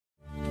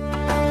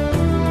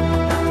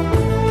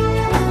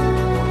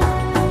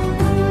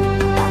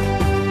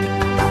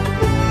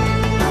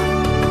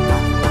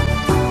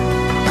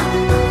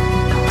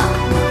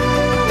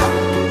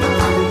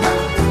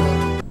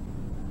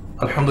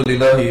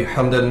لله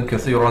حمدا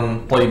كثيرا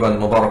طيبا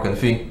مباركا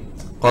فيه.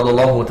 قال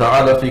الله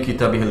تعالى في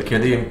كتابه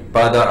الكريم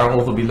بعد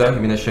أعوذ بالله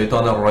من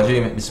الشيطان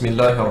الرجيم بسم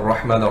الله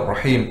الرحمن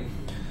الرحيم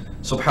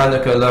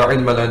سبحانك لا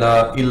علم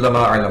لنا إلا ما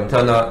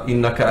علمتنا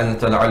إنك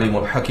أنت العليم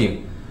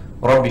الحكيم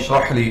رب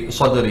اشرح لي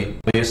صدري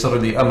ويسر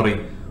لي أمري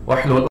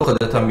واحلل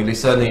عقدة من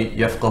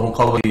لساني يفقه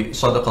قولي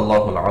صدق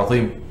الله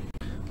العظيم.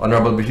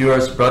 Honorable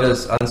viewers,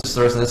 brothers and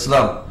sisters in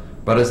Islam,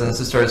 brothers and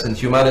sisters in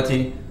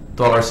humanity,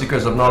 to all our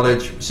seekers of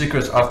knowledge,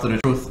 seekers after the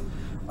truth,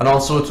 and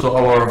also to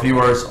our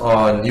viewers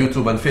on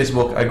YouTube and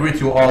Facebook, I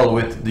greet you all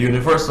with the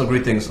universal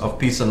greetings of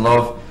peace and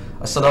love.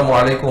 Assalamu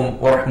alaikum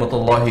wa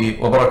rahmatullahi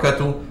wa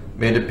barakatuh.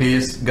 May the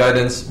peace,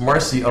 guidance,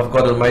 mercy of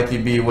God Almighty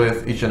be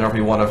with each and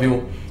every one of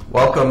you.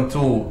 Welcome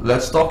to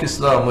Let's Talk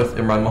Islam with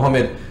Imran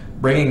Mohamed,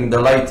 bringing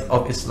the light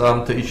of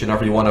Islam to each and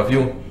every one of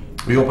you.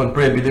 We hope and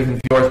pray, believing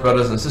viewers,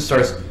 brothers and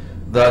sisters,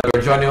 that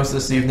you're joining us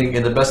this evening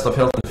in the best of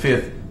health and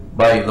faith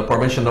by the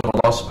permission of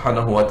Allah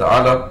subhanahu wa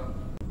ta'ala.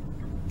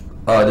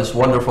 This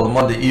wonderful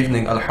Monday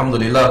evening,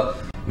 alhamdulillah,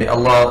 may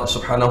Allah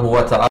subhanahu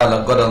wa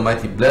ta'ala, God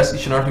Almighty, bless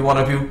each and every one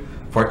of you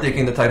for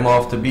taking the time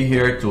off to be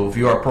here to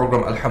view our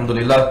program,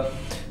 alhamdulillah.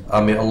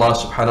 May Allah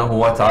subhanahu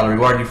wa ta'ala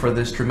reward you for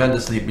this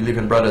tremendously,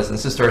 believing brothers and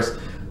sisters.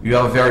 You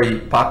have a very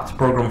packed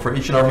program for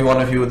each and every one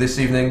of you this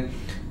evening,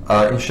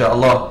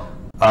 inshallah.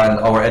 And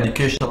our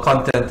educational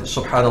content,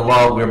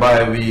 subhanallah,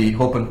 whereby we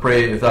hope and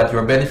pray that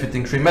you're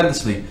benefiting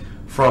tremendously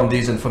from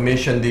these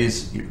information,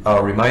 these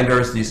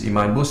reminders, these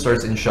iman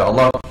boosters,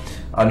 inshallah.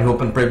 And we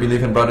hope and pray,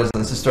 believing brothers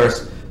and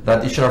sisters,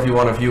 that each and every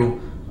one of you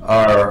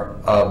are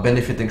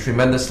benefiting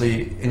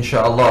tremendously,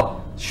 inshallah.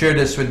 Share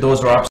this with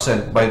those who are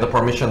absent by the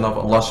permission of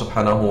Allah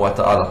subhanahu wa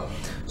ta'ala.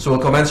 So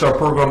we'll commence our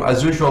program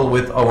as usual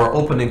with our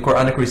opening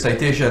Quranic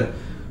recitation,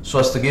 so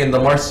as to gain the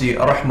mercy,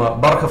 rahmah,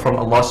 barakah from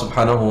Allah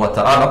subhanahu wa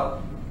ta'ala.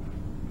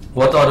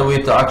 What other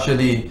way to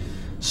actually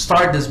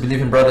start this,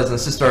 believing brothers and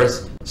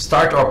sisters,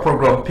 start our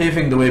program,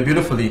 paving the way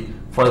beautifully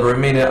for the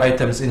remaining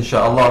items,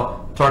 inshallah,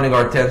 turning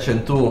our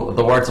attention to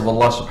the words of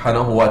Allah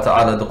subhanahu wa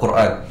ta'ala, the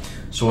Quran.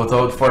 So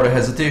without further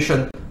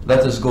hesitation,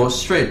 let us go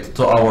straight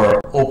to our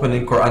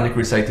opening Quranic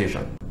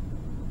recitation.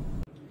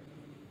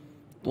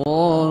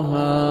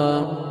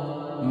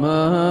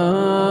 ما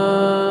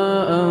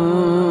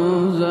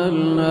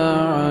أنزلنا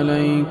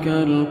عليك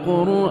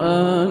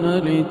القرآن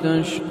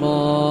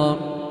لتشقى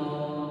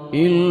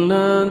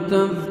إلا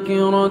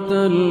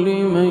تذكرة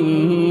لمن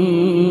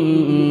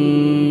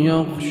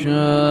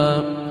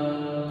يخشى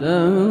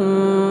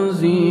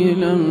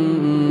تنزيلا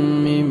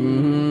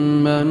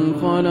ممن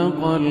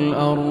خلق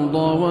الأرض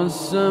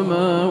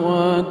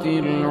والسماوات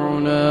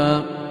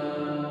العلى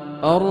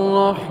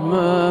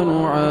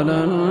الرحمن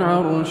على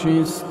العرش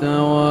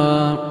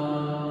استوى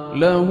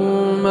له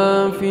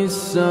ما في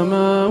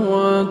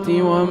السماوات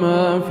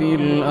وما في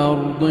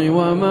الأرض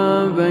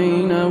وما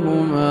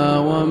بينهما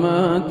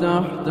وما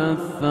تحت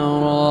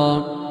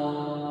الثرى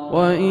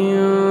وإن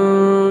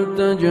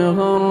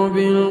تجهر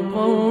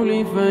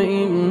بالقول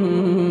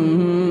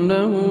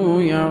فإنه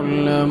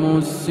يعلم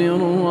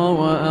السر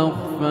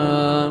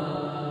وأخفى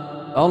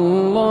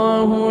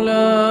الله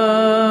لا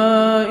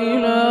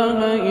إله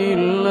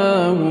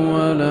إلا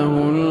هو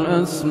له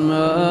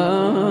الأسماء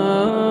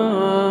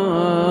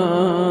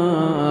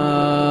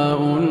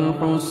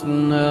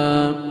الحسنى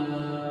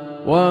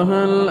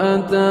وهل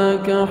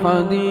أتاك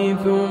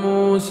حديث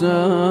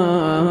موسى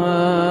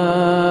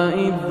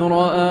إذ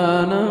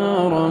رأى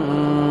نارا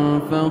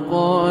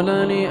فقال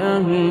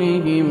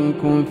لأهلهم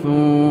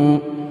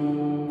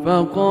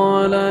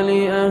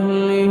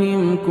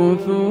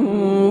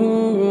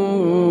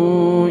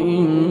كثوا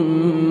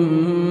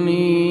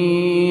إني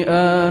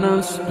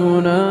آنست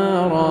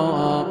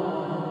نارا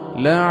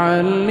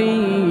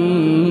لعلي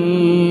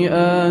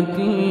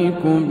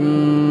آتيكم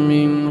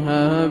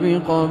منها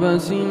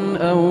بقبس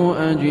أو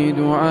أجد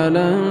على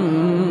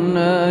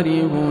النار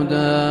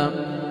هدى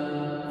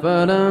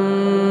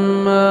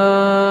فلما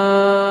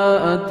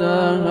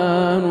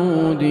أتاها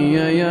نودي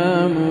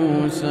يا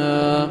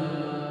موسى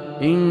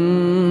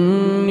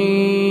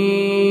إني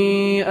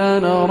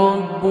أنا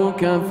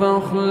ربك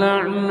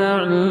فاخلع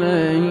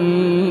نعليك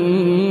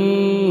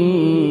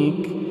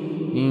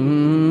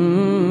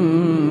إنك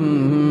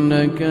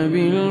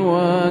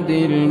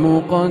بالوادي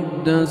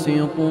المقدس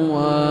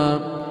طوى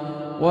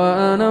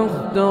وأنا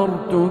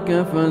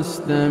اخترتك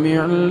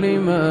فاستمع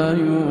لما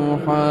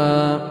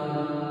يوحى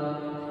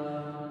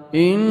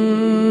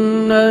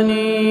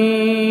إنني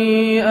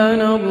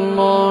أنا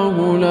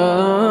الله لا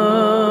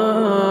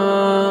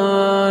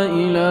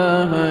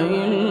إله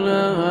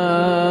إلا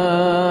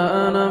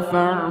أنا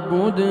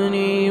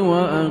فاعبدني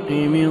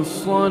وأقم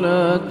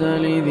الصلاة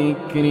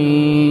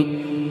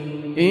لذكري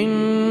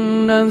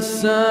إن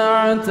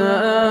الساعة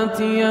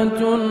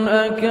آتية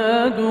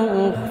أكاد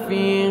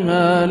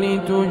أخفيها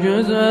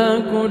لتجزى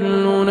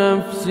كل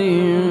نفس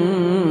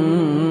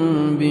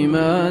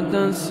بما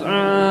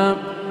تسعى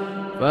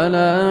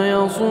فلا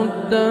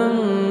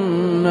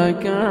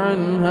يصدنك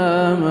عنها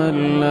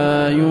من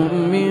لا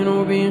يؤمن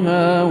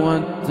بها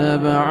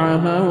واتبع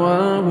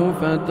هواه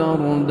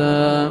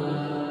فتردى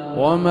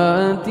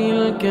وما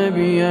تلك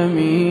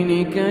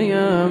بيمينك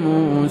يا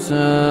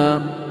موسى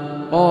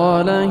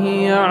قال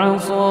هي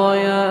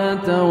عصاي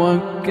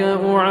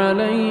أتوكأ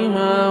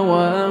عليها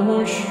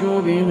وأهش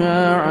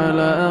بها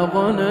على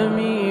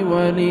غنمي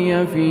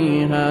ولي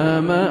فيها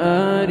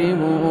مآرب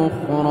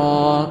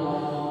أخرى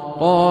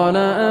قال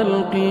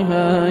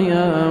ألقها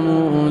يا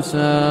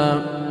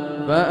موسى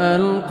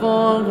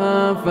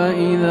فألقاها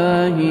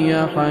فإذا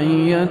هي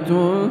حية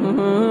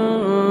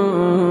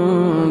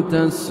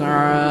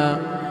تسعى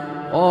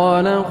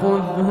قال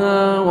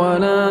خذها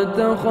ولا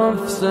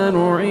تخف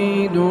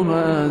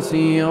سنعيدها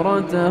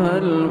سيرتها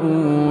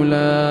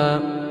الأولى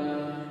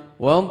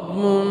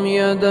واضمم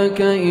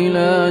يدك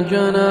إلى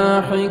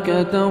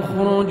جناحك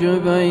تخرج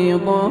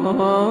بيضاء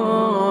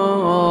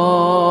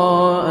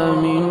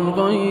من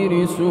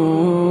غير سوء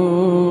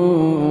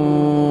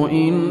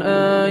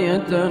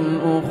آية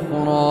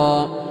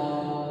أخرى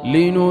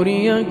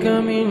لنريك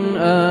من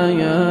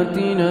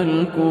آياتنا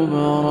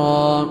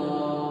الكبرى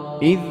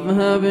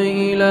اذهب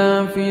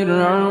إلى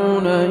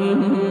فرعون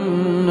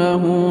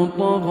إنه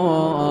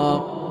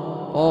طغى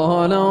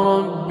قال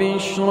رب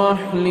اشرح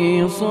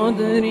لي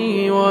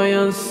صدري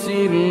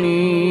ويسر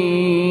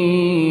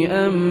لي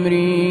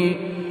أمري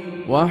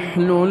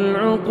واحلل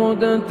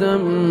عقدة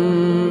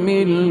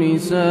من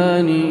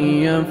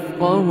لساني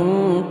يفقه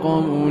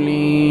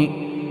قولي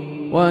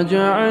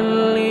واجعل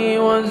لي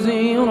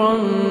وزيرا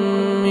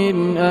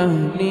من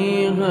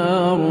أهلي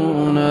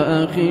هارون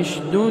أخي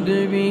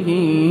اشدد به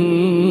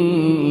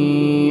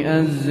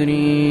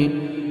أزري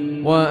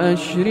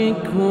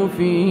وأشركه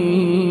في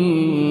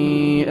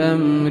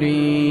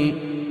أمري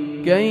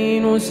كي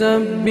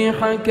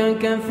نسبحك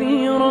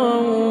كثيرا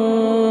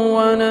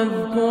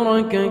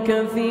ونذكرك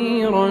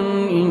كثيرا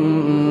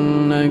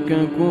إنك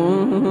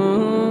كنت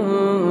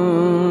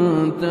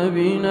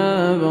بنا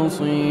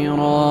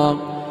بصيرا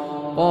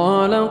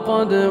قال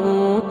قد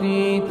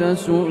أوتيت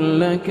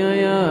سؤلك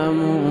يا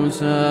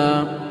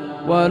موسى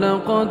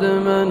ولقد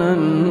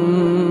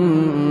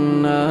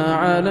مننا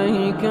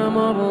عليك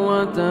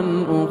مرة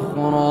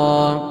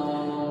أخرى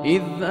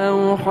إذ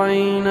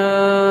أوحينا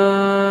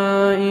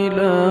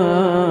إلى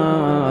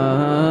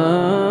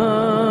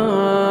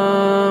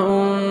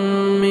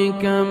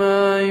أمك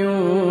ما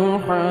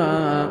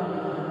يوحى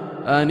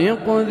أن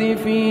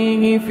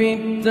اقذفيه في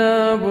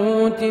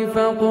التابوت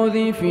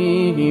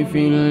فاقذفيه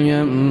في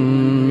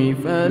اليم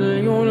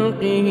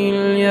فليلقه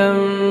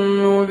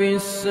اليم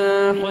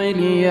بالساحل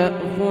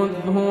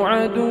يأخذه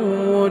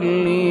عدو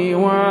لي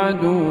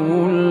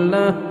وعدو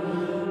له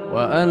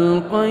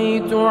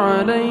وألقيت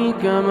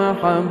عليك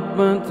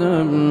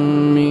محبة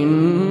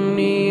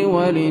مني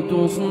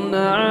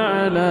ولتصنع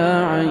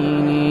على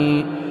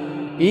عيني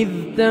إذ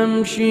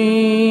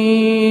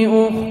تمشي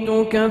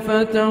أختك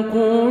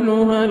فتقول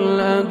هل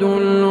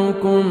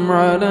أدلكم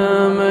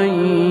على من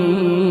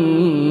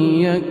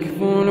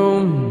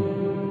يكفله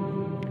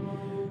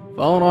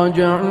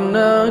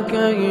فرجعناك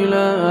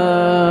إلى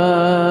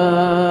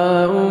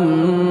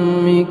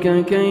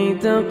أمك كي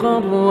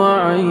تقر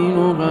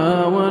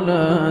عينها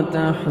ولا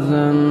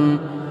تحزن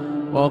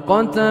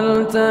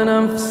وقتلت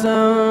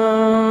نفسا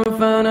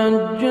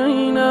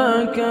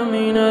فنجيناك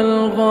من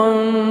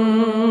الغم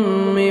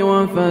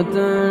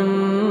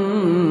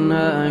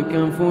وفتناك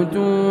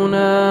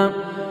فتونا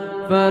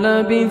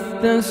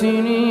فلبثت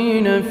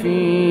سنين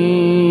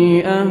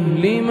في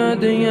أهل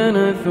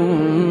مدين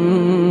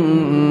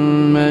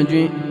ثم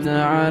جئت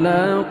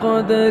على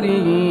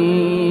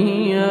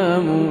قدري يا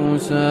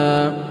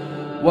موسى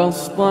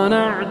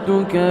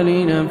واصطنعتك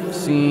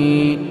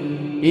لنفسي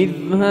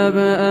اذهب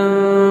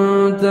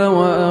أنت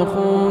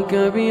وأخوك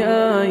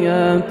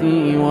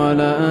بآياتي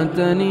ولا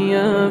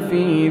تنيا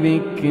في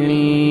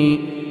ذكري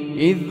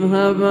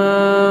اذهبا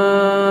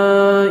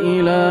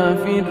إلى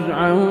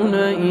فرعون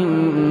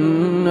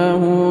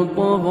إنه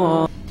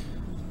طغى.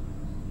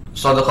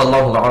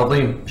 Sadaqallahu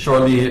al-Azim.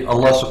 Surely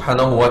Allah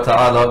subhanahu wa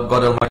ta'ala,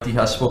 God Almighty,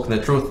 has spoken the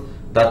truth.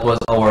 That was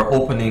our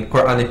opening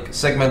Quranic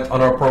segment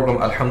on our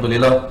program,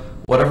 Alhamdulillah.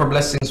 Whatever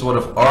blessings would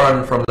have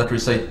earned from that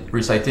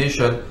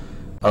recitation,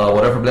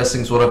 whatever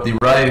blessings would have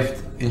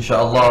derived,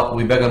 inshallah,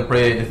 we beg and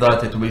pray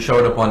that it will be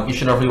showered upon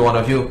each and every one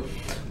of you,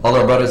 all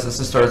our brothers and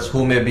sisters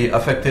who may be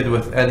affected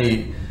with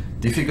any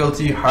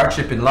difficulty,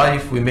 hardship in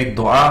life. We make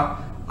dua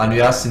and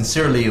we ask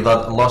sincerely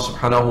that Allah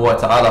subhanahu wa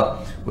ta'ala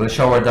will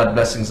shower that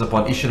blessings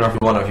upon each and every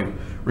one of you.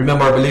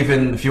 Remember,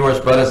 believing viewers,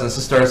 brothers and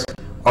sisters,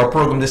 our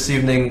program this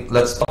evening,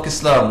 Let's Talk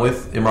Islam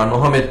with Imran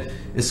Mohamed,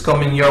 is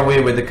coming your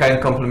way with the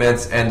kind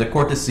compliments and the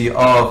courtesy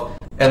of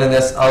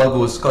NNS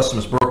Algo's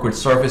Customs Brokerage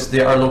Service.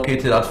 They are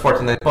located at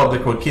 49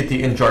 Public Road,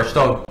 Kitty in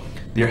Georgetown.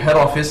 Their head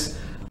office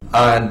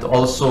and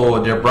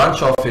also their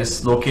branch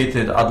office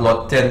located at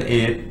Lot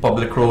 10A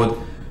Public Road,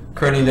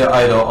 Cornelia,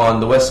 Ida on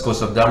the west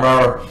coast of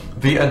Damar.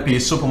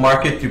 VNP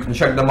Supermarket, you can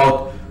check them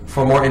out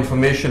for more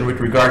information with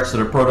regards to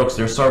their products,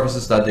 their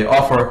services that they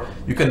offer.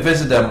 You can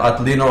visit them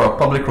at Lenora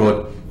Public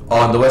Road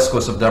on the west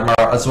coast of Damar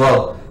as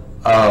well.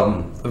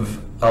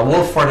 A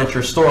Wolf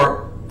Furniture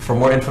Store, for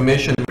more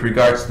information with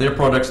regards to their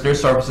products, their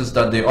services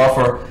that they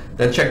offer,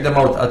 then check them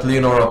out at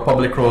Lenora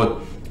Public Road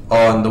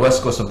on the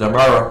west coast of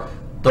Damara.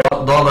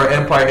 Dollar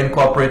Empire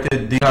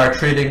Incorporated Dinar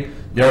Trading,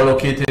 they are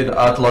located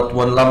at Lot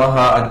 1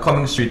 Lamaha and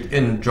Cumming Street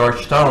in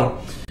Georgetown.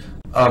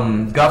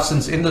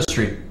 Gafson's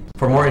Industry,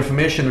 for more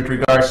information with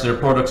regards to their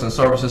products and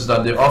services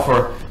that they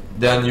offer,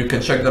 then you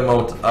can check them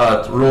out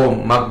at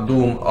Rome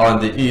Makdoum on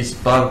the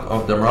east bank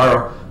of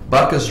Damara.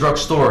 Bacchus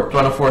Drugstore,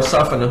 24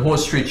 Safan and Ho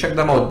Street, check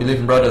them out,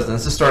 believing brothers and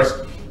sisters.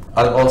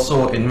 And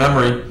also in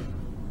memory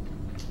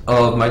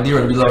of my dear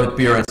and beloved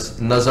parents,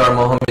 Nazar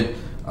Mohamed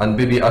and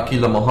Bibi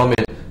Akila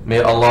Mohamed,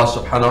 may Allah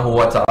subhanahu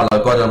wa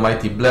ta'ala, God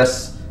Almighty,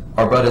 bless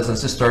our brothers and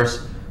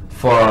sisters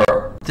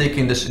for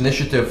taking this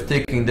initiative,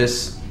 taking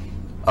this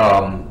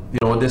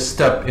this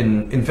step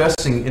in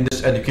investing in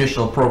this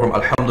educational program.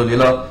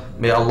 Alhamdulillah,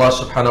 may Allah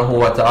subhanahu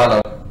wa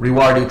ta'ala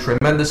reward you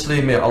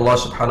tremendously. May Allah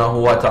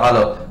subhanahu wa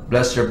ta'ala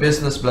bless your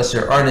business, bless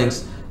your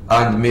earnings,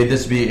 and may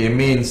this be a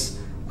means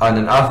and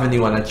an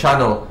avenue and a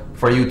channel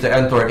for you to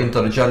enter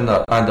into the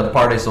Jannah and the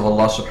paradise of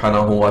Allah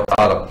subhanahu wa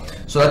ta'ala.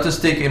 So let us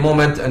take a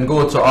moment and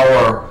go to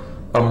our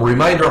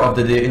reminder of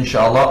the day,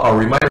 inshallah, our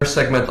reminder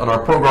segment on our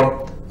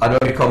program, and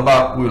when we come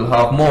back we will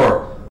have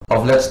more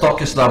of Let's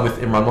Talk Islam with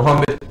Imran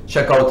Mohamed.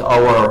 Check out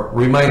our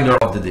reminder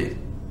of the day.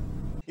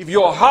 If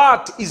your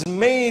heart is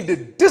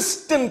made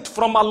distant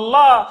from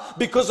Allah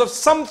because of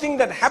something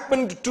that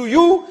happened to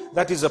you,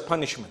 that is a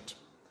punishment.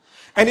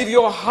 And if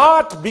your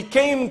heart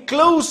became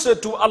closer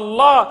to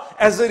Allah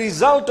as a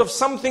result of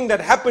something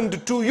that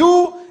happened to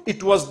you,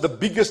 it was the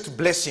biggest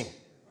blessing.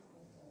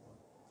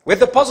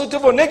 Whether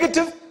positive or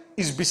negative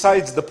is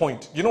besides the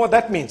point. You know what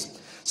that means?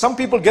 Some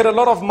people get a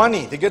lot of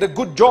money, they get a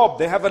good job,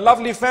 they have a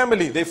lovely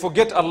family, they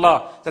forget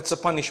Allah. That's a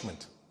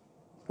punishment.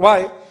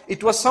 Why?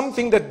 It was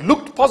something that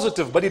looked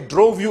positive, but it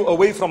drove you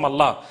away from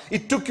Allah.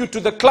 It took you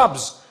to the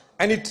clubs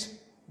and it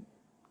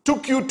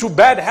took you to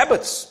bad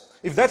habits.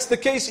 If that's the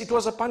case, it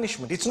was a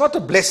punishment. It's not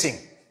a blessing.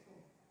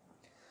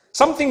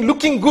 Something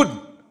looking good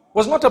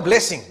was not a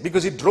blessing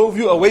because it drove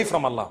you away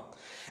from Allah.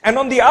 And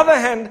on the other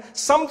hand,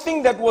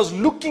 something that was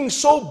looking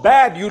so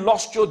bad, you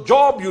lost your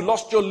job, you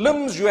lost your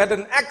limbs, you had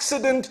an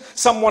accident,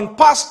 someone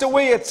passed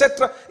away,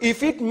 etc.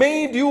 If it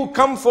made you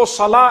come for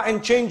salah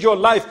and change your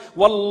life,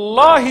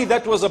 wallahi,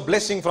 that was a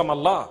blessing from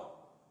Allah.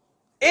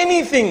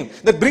 Anything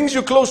that brings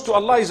you close to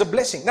Allah is a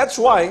blessing. That's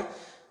why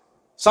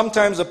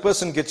sometimes a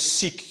person gets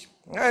sick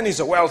and he's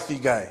a wealthy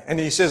guy and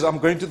he says, I'm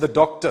going to the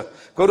doctor.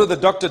 Go to the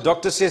doctor.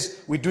 Doctor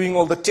says, we're doing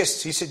all the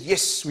tests. He said,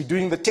 yes, we're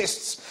doing the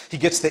tests. He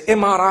gets the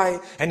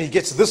MRI and he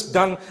gets this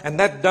done and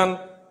that done.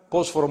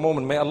 Pause for a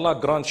moment. May Allah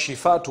grant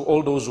shifa to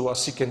all those who are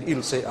sick and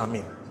ill. Say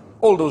Ameen.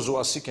 All those who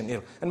are sick and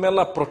ill. And may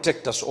Allah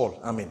protect us all.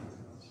 Ameen.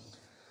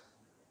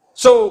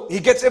 So he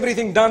gets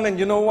everything done and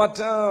you know what?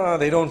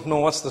 They don't know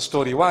what's the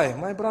story. Why?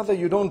 My brother,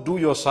 you don't do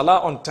your salah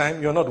on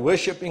time. You're not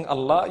worshipping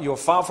Allah. You're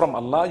far from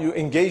Allah. You're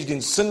engaged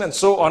in sin and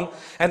so on.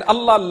 And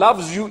Allah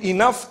loves you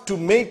enough to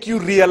make you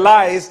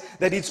realize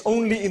that it's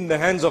only in the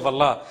hands of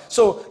Allah.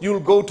 So you'll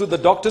go to the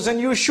doctors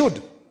and you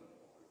should.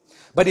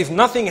 But if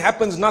nothing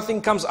happens,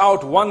 nothing comes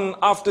out one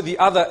after the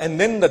other, and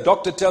then the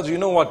doctor tells you, you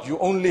know what? You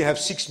only have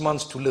 6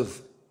 months to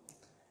live.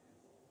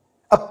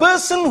 A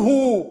person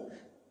who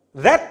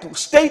that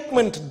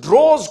statement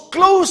draws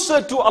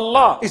closer to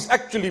Allah is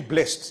actually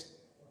blessed.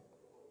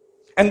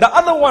 And the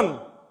other one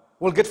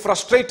will get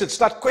frustrated,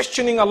 start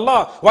questioning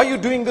Allah. Why are you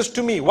doing this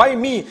to me? Why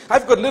me?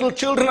 I've got little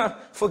children.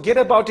 Forget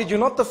about it. You're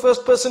not the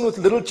first person with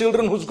little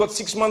children who's got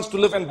 6 months to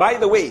live. And by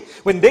the way,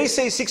 when they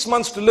say 6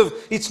 months to live,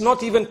 it's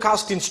not even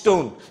cast in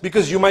stone,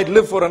 because you might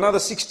live for another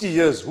 60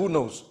 years. Who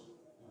knows?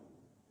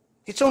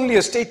 It's only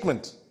a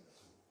statement.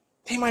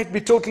 They might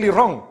be totally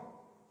wrong.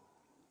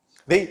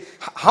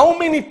 How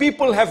many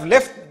people have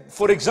left,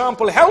 for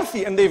example,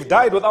 healthy and they've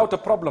died without a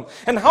problem?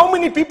 And how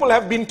many people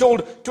have been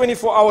told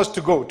 24 hours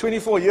to go,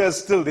 24 years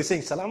still? They're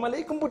saying, Salaam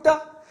alaikum,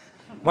 Buddha.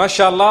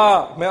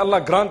 MashaAllah, may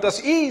Allah grant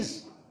us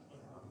ease.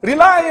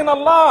 Rely on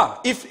Allah.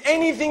 If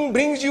anything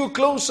brings you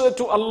closer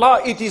to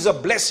Allah, it is a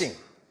blessing.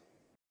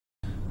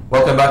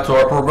 Welcome back to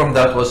our program.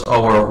 That was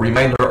our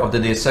reminder of the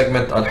day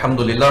segment.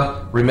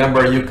 Alhamdulillah.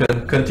 Remember, you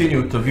can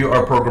continue to view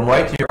our program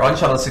right here on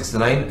channel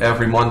 69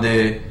 every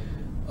Monday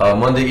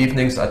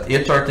evenings at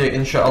 8:30,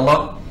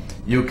 inshallah.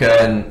 You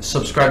can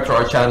subscribe to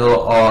our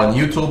channel on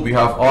YouTube. We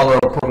have all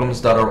our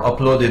programs that are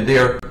uploaded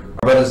there.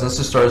 Our brothers and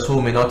sisters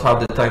who may not have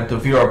the time to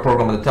view our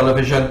program on the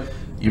television,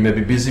 you may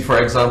be busy,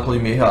 for example,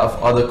 you may have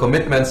other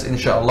commitments,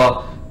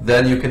 inshallah,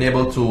 then you can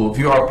able to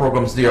view our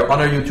programs there on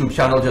our YouTube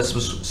channel. Just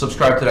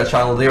subscribe to that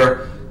channel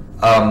there,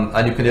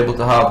 and you can able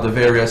to have the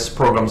various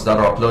programs that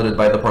are uploaded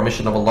by the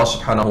permission of Allah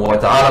subhanahu wa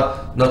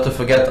ta'ala. Not to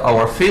forget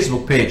our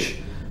Facebook page.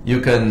 You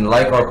can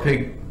like our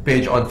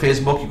page on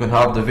Facebook. You can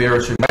have the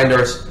various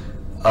reminders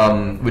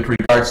with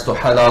regards to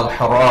halal,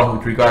 haram,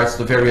 with regards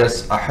to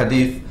various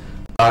ahadith,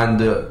 and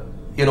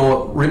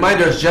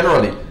reminders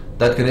generally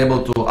that can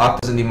able to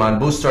act as an iman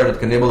booster, that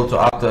can able to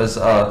act as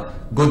a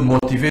good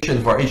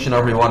motivation for each and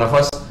every one of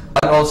us.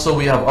 And also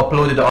we have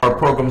uploaded our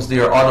programs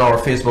there on our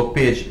Facebook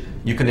page.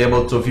 You can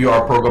able to view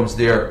our programs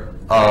there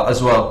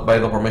as well by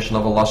the permission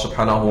of Allah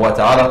subhanahu wa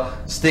ta'ala.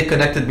 Stay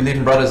connected,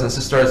 believing brothers and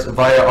sisters,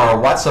 via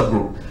our WhatsApp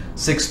group.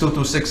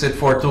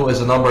 6226842 is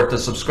the number to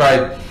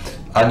subscribe,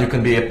 and you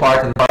can be a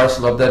part and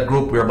parcel of that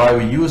group, whereby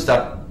we use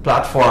that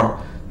platform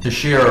to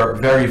share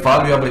very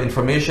valuable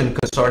information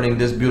concerning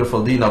this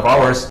beautiful deen of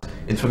ours.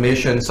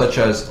 Information such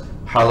as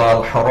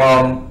halal,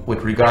 haram,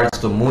 with regards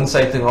to moon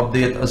sighting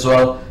update as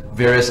well,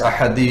 various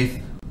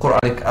ahadith,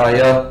 Quranic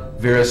ayah,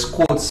 various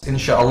quotes,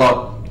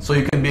 inshallah. So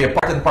you can be a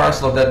part and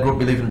parcel of that group,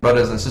 believing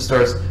brothers and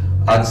sisters,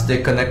 and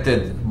stay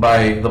connected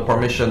by the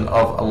permission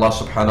of Allah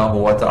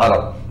subhanahu wa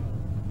ta'ala.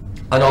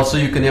 And also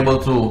you can be able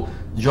to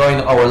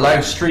join our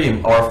live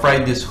stream, our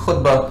Friday's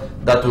khutbah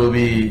that will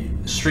be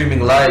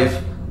streaming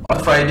live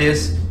on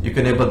Fridays. You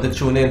can be able to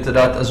tune into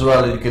that as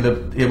well. You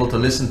can be able to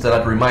listen to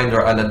that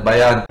reminder and that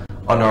bayan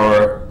on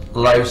our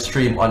live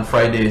stream on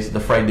Fridays, the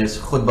Friday's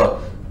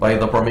khutbah, by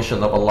the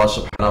permission of Allah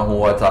subhanahu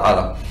wa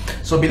ta'ala.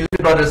 So beloved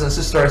brothers and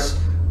sisters,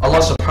 Allah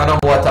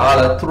subhanahu wa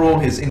ta'ala, through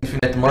His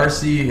infinite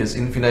mercy, His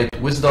infinite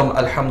wisdom,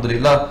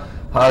 alhamdulillah,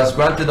 has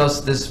granted us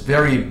this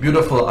very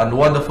beautiful and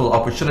wonderful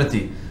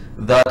opportunity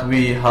that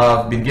we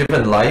have been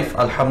given life.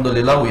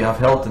 Alhamdulillah, we have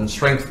health and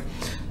strength,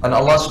 and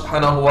Allah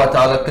subhanahu wa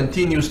ta'ala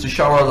continues to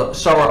shower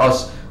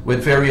us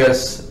with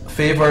various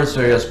favors,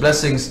 various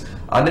blessings,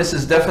 and this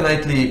is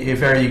definitely a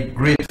very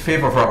great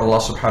favor for Allah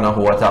subhanahu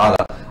wa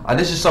ta'ala. And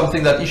this is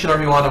something that each and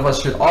every one of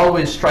us should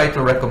always try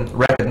to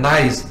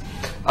recognize,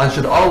 and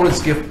should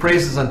always give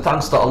praises and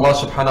thanks to Allah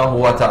subhanahu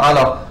wa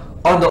ta'ala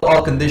under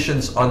all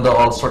conditions, under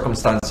all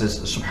circumstances.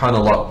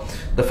 Subhanallah,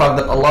 the fact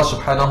that Allah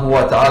subhanahu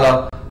wa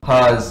ta'ala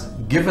has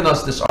given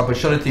us this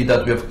opportunity,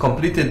 that we have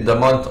completed the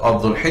month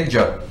of Dhul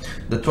Hijjah,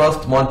 the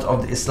 12th month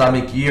of the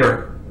Islamic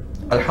year,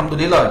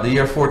 alhamdulillah, the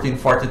year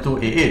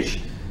 1442 AH.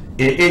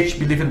 AH,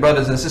 believing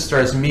brothers and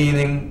sisters,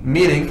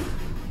 meaning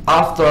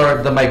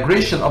after the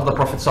migration of the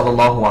Prophet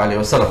sallallahu alaihi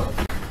wasallam.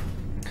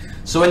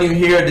 So when you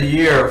hear the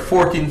year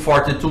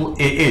 1442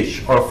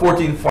 AH or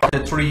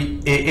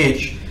 1443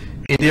 AH,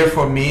 it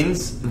therefore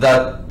means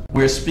that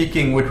we're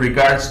speaking with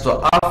regards to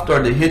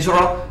after the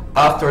Hijrah,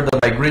 after the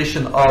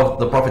migration of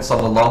the Prophet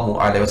sallallahu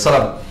alaihi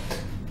wasallam.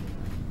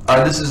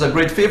 And this is a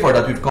great favor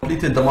that we've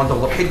completed the month of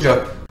Dhul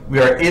Hijjah. We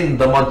are in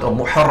the month of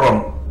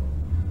Muharram,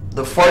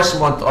 the first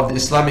month of the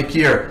Islamic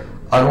year,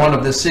 and one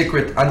of the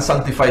sacred and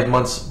sanctified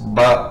months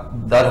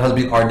that has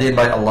been ordained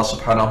by Allah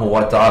subhanahu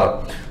wa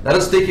ta'ala. Let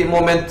us take a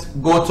moment,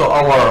 go to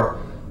our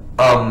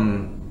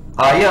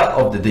ayah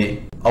of the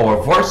day,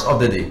 our verse of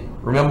the day.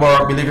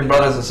 Remember, believing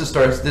brothers and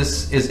sisters,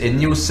 this is a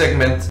new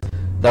segment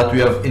that we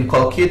have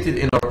inculcated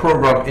in our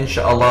program,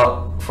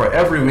 inshallah, for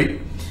every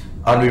week,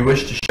 and we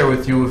wish to share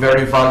with you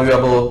very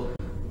valuable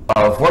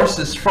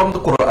verses from the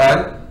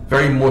Quran,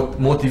 very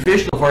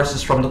motivational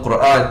verses from the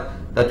Quran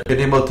that we're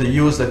able to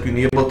use, that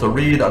we're able to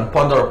read and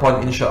ponder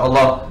upon,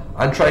 inshallah,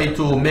 and try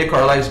to make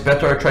our lives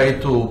better, try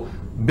to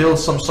build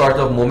some sort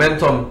of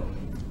momentum,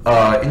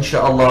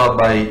 inshallah,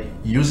 by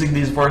using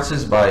these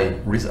verses, by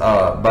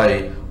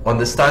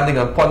understanding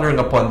and pondering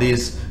upon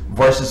these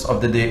verses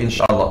of the day,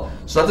 inshallah.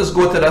 So let us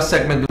go to that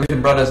segment,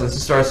 believing brothers and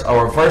sisters,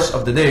 our verse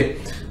of the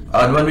day.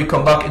 And when we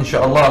come back,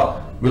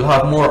 inshallah, we'll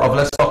have more of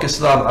Let's Talk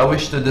Islam. I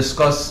wish to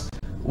discuss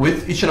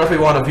with each and every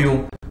one of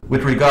you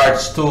with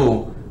regards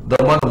to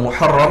the month of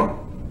Muharram,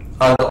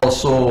 and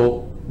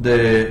also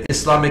the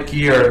Islamic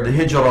year, the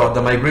Hijrah,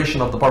 the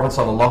migration of the Prophet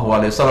sallallahu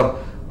alaihi wasallam,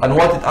 and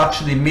what it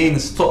actually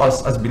means to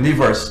us as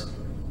believers.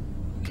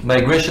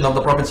 Migration of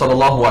the Prophet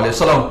sallallahu alaihi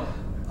wasallam,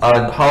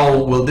 and how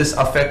will this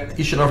affect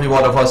each and every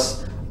one of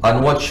us,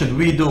 and what should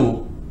we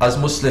do as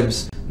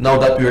Muslims now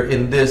that we're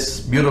in this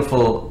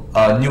beautiful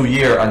new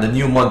year and the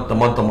new month, the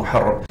month of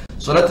Muharram.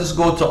 So let us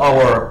go to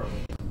our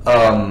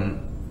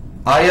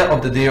ayah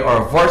of the day,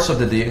 or verse of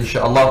the day,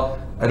 inshallah.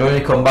 And when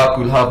we come back,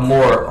 we'll have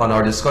more on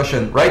our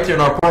discussion right here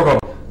in our program,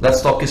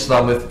 Let's Talk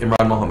Islam with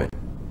Imran Mohamed.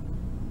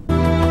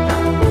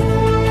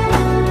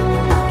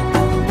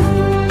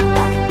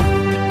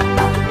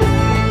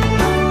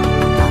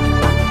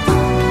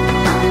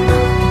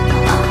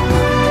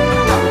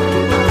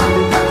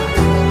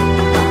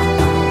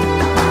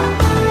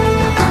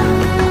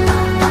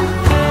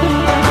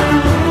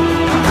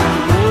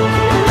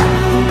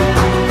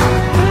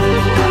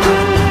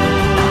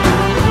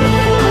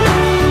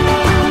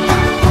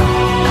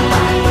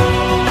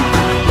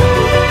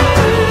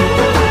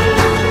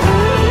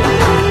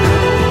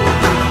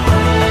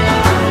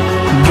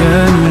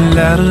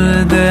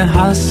 Göllerde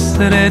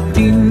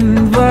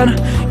hasretin var,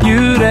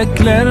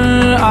 yürekler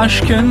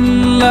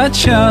aşkınla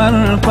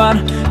çarpar,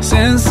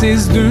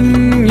 sensiz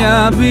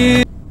dünya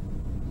bir.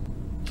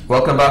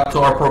 Welcome back to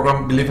our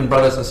program, believing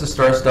brothers and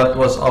sisters. That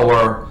was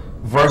our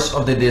verse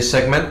of the day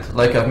segment.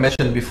 Like I've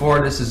mentioned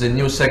before, this is a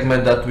new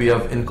segment that we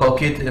have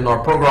inculcated in our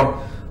program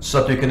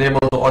so that we can be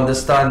able to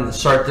understand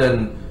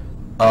certain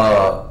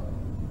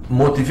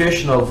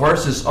motivational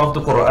verses of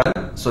the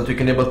Quran, so that you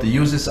can be able to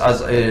use this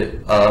as a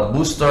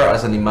booster,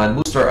 as an iman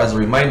booster, as a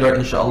reminder,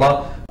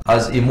 inshallah,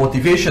 as a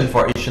motivation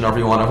for each and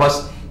every one of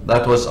us.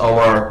 That was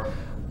our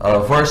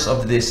verse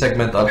of the day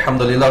segment,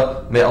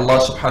 alhamdulillah. May Allah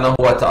subhanahu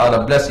wa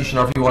ta'ala bless each and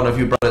every one of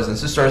you, brothers and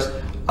sisters,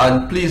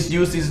 and please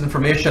use this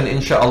information,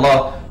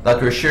 inshallah,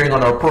 that we're sharing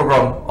on our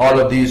program, all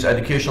of these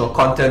educational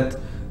content,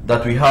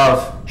 that we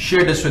have.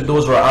 Share this with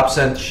those who are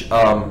absent.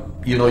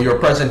 You know, you're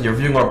present, you're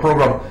viewing our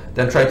program,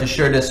 then try to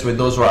share this with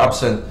those who are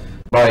absent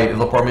by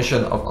the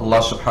permission of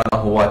Allah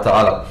subhanahu wa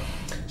ta'ala.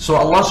 So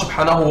Allah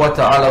subhanahu wa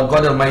ta'ala,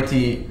 God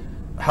Almighty,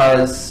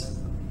 has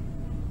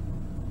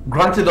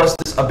granted us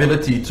this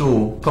ability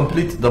to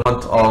complete the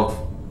month of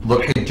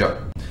Dhul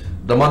Hijjah.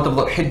 The month of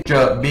Dhul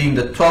Hijjah being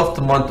the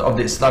 12th month of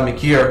the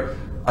Islamic year.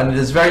 And it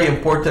is very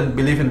important,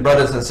 believing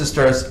brothers and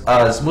sisters,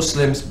 as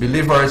Muslims,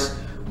 believers,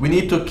 we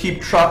need to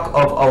keep track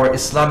of our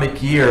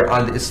Islamic year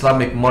and the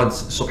Islamic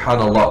months,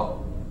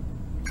 subhanallah.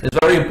 It's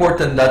very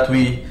important that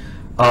we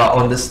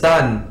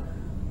understand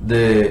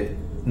the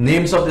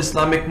names of the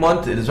Islamic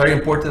month. It is very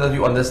important that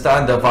you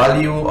understand the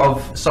value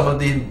of some of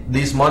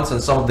these months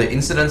and some of the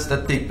incidents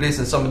that take place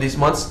in some of these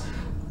months,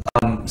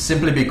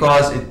 simply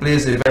because it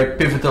plays a very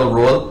pivotal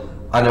role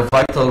and a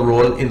vital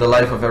role in the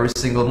life of every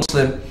single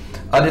Muslim.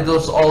 And it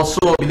is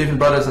also, believing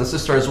brothers and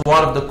sisters,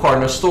 one of the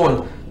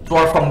cornerstone to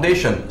our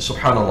foundation,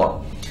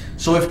 subhanallah.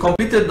 So we've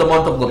completed the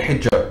month of Dhul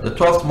Hijjah, the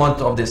 12th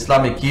month of the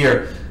Islamic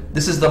year.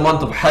 This is the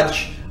month of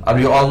Hajj, and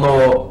we all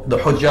know the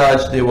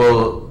Hujjaj, they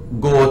will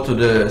go to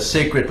the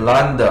sacred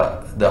land,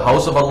 the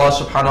house of Allah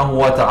subhanahu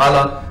wa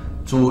ta'ala,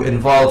 to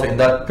involve in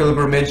that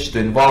pilgrimage, to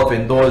involve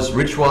in those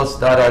rituals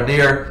that are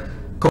there,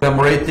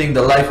 commemorating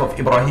the life of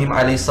Ibrahim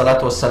alayhi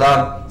salatu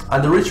wasalam,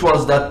 and the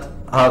rituals that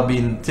have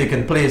been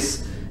taken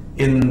place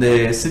in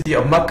the city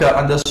of Mecca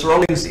and the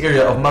surroundings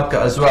area of Mecca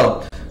as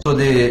well. So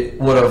they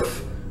would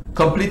have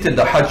completed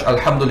the Hajj,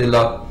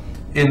 alhamdulillah,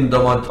 in the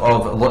month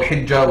of Dhul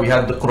Hijjah. We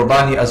had the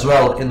Qurbani as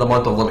well in the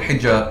month of Dhul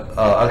Hijjah,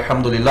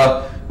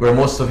 alhamdulillah, where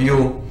most of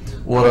you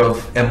would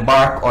have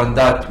embarked on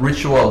that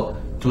ritual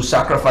to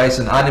sacrifice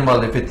an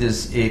animal, if it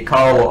is a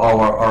cow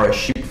or a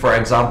sheep, for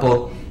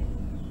example.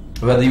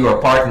 Whether you are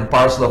part and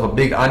parcel of a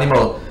big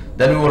animal,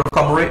 then we would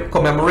have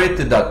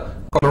commemorated that,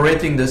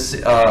 commemorating this,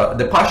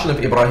 the passion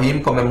of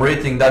Ibrahim,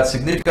 commemorating that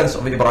significance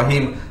of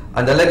Ibrahim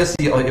and the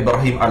legacy of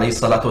Ibrahim alayhi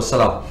salatu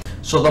wasalam.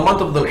 So the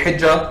month of Dhul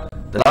Hijjah,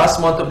 the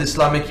last month of the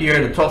Islamic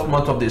year, the 12th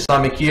month of the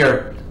Islamic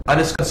year, and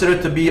is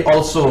considered to be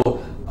also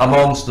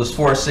amongst those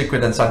 4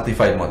 sacred and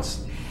sanctified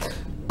months.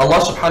 Allah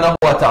subhanahu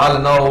wa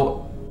ta'ala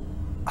now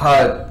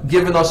had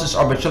given us this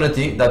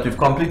opportunity that we've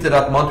completed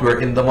that month. We're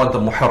in the month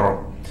of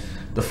Muharram,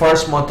 the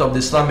first month of the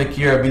Islamic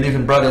year,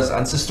 believing brothers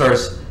and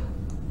sisters,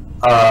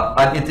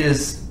 and it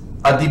is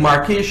a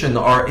demarcation,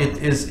 or it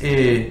is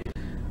a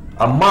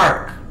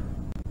mark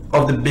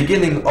of the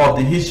beginning of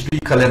the Hijri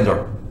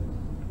calendar.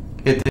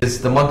 It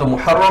is the month of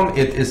Muharram.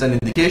 It is an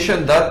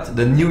indication that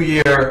the new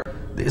year,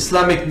 the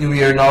Islamic new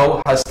year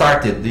now has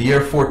started, the year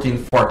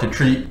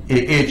 1443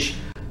 AH.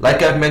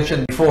 Like I've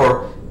mentioned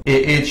before,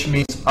 AH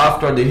means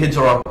after the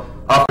Hijrah,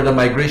 after the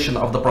migration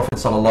of the Prophet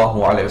sallallahu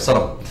alaihi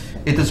wasallam.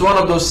 It is one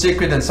of those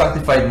sacred and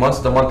sanctified months,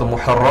 the month of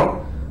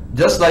Muharram,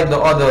 just like the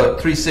other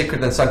 3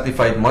 sacred and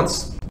sanctified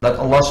months that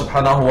Allah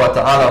subhanahu wa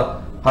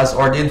ta'ala has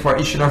ordained for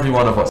each and every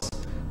one of us.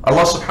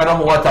 Allah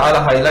subhanahu wa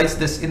ta'ala highlights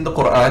this in the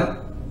Quran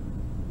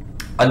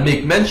and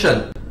make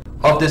mention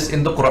of this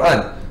in the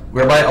Quran,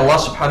 whereby Allah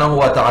subhanahu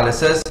wa ta'ala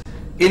says,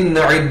 إِنَّ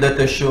عِدَّةَ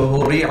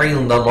الشُّهُورِ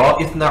عِنْدَ اللَّهِ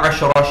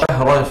 12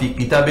 شَهْرًا فِي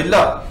كِتَابِ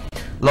اللَّهِ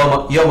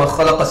يَوْمَ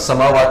خَلَقَ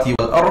السَّمَاوَاتِ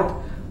وَالْأَرْضِ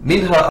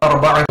مِنْهَا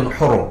أَرْبَعَةٌ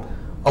حُرُمٌ.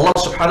 Allah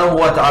subhanahu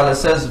wa ta'ala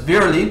says,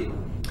 verily,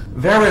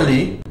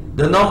 verily,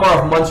 the number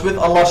of months with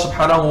Allah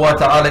subhanahu wa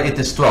ta'ala, it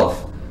is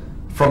 12.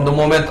 From the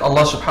moment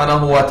Allah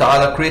subhanahu wa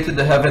ta'ala created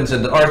the heavens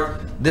and the earth,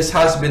 this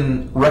has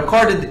been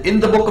recorded in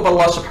the book of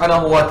Allah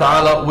subhanahu wa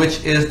ta'ala,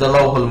 which is the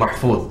Lawhul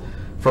Mahfuz.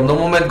 From the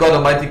moment God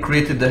Almighty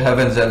created the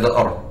heavens and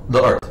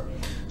the earth.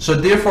 So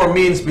therefore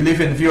means,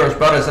 believing viewers,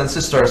 brothers and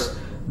sisters,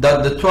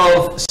 that the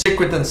 12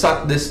 sacred and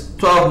this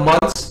 12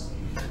 months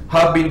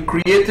have been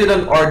created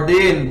and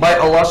ordained by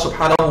Allah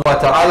subhanahu wa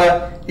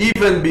ta'ala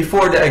even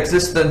before the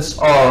existence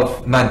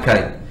of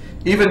mankind.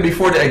 Even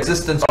before the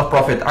existence of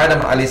Prophet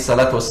Adam alayhi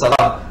salatu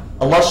wasalam,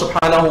 Allah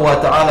subhanahu wa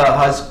ta'ala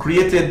has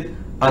created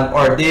and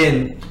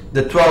ordained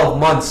the 12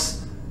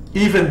 months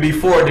even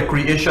before the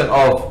creation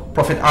of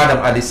Prophet Adam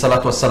alayhi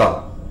salatu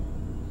wasalam.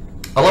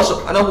 Allah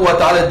subhanahu wa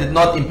ta'ala did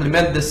not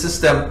implement this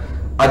system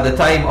at the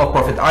time of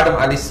Prophet Adam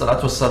alayhi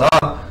salatu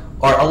wasalam,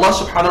 or Allah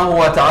subhanahu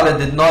wa ta'ala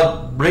did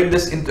not bring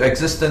this into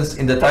existence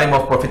in the time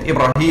of Prophet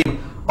Ibrahim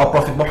or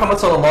Prophet Muhammad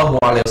sallallahu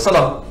alayhi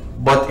wasallam,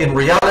 but in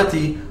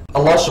reality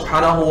Allah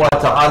subhanahu wa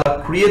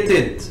ta'ala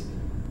created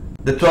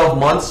the 12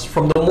 months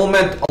from the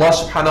moment Allah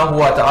subhanahu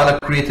wa ta'ala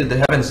created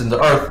the heavens and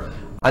the earth,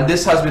 and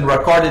this has been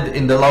recorded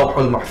in the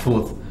Lawhul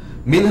Mahfuz.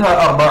 Minha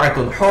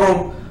arba'atun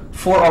hurum,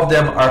 4 of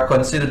them are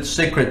considered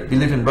sacred,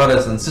 believing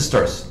brothers and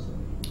sisters.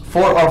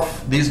 4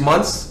 of these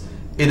months,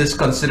 it is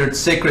considered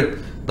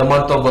sacred: the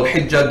month of Dhul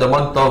Hijjah, the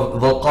month of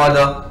Dhul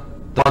Qa'dah,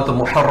 the month of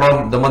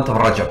Muharram, the month of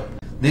Rajab.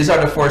 These are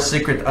the 4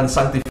 sacred and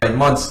sanctified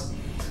months.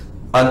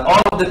 And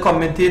all of the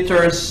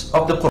commentators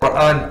of the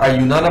Quran are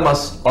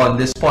unanimous on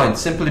this point,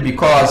 simply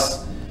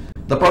because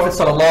the Prophet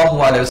sallallahu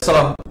alaihi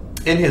wasallam,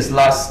 in his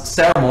last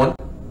sermon,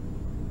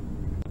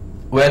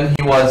 when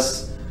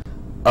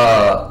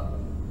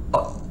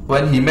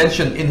he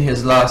mentioned in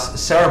his last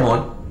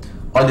sermon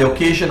on the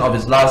occasion of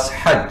his last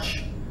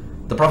Hajj,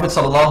 the Prophet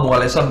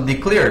ﷺ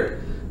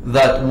declared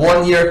that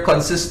 1 year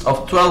consists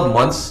of 12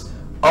 months,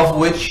 of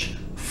which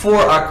 4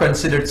 are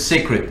considered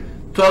sacred.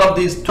 3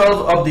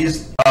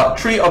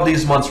 of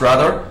these months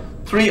rather,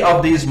 3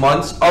 of these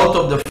months out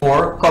of the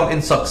 4 come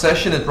in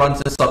succession, it runs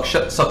in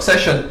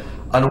succession,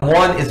 and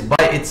 1 is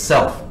by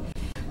itself.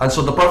 And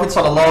so the Prophet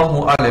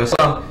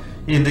ﷺ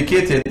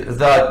indicated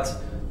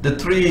that the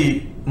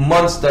 3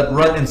 months that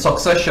run in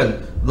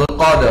succession, Dhul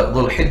Qada,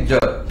 Dhul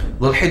Hijjah,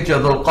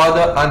 Dhul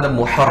Qada, and the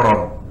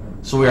Muharram.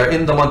 So we are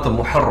in the month of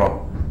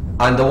Muharram,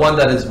 and the one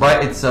that is by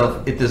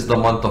itself, it is the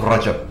month of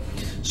Rajab.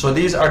 So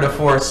these are the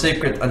 4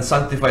 sacred and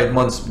sanctified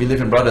months,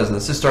 believing brothers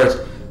and sisters: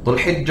 Dhul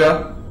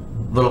Hijjah,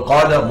 Dhul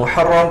Qada,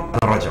 Muharram,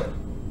 and Rajab.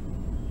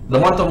 The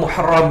month of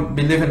Muharram,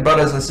 believing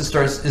brothers and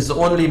sisters, is the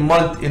only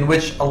month in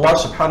which Allah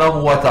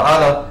subhanahu wa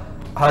ta'ala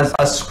has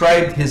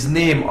ascribed His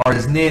name, or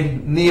His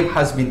name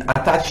has been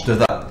attached to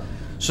that.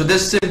 So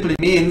this simply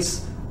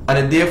means, and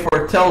it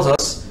therefore tells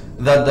us,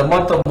 that the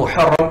month of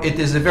Muharram, it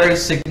is a very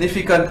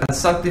significant and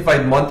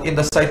sanctified month in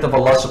the sight of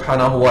Allah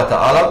subhanahu wa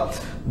ta'ala.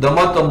 The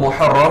month of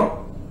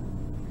Muharram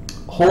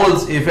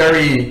holds a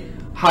very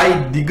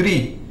high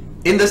degree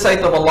in the sight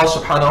of Allah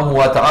subhanahu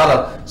wa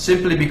ta'ala,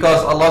 simply because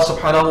Allah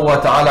subhanahu wa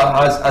ta'ala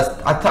has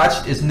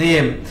attached His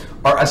name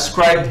or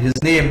ascribed His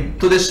name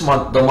to this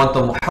month, the month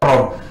of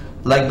Muharram.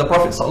 Like the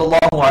Prophet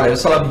sallallahu alaihi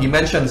wasallam, he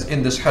mentions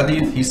in this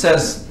hadith, he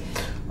says,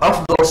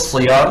 أفضل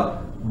الصيام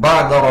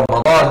بعد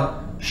رمضان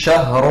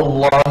شهر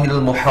الله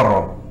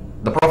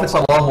المحرم. The Prophet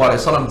sallallahu alaihi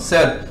wasallam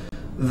said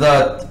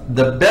that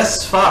the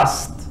best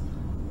fast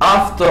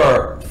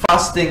after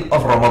fasting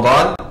of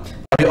Ramadan,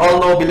 we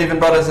all know, believing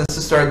brothers and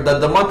sisters,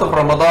 that the month of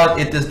Ramadan,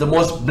 it is the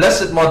most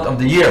blessed month of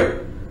the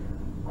year.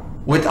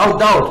 Without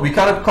doubt, we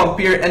cannot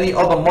compare any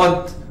other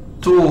month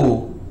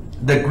to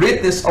the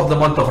greatness of the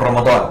month of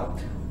Ramadan.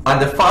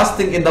 And the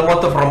fasting in the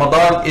month of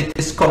Ramadan, it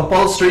is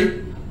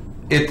compulsory.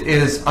 It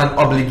is an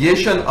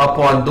obligation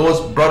upon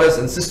those brothers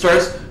and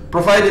sisters,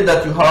 provided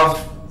that you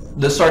have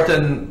the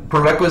certain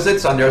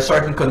prerequisites and there are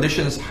certain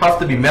conditions have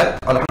to be met,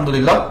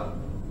 alhamdulillah.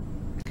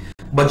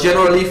 But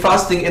generally,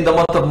 fasting in the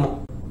month of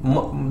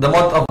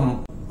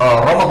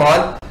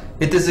Ramadan,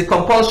 it is a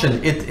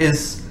compulsion, it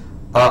is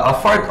a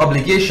fard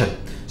obligation.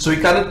 So we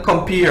cannot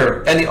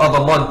compare any other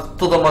month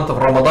to the month of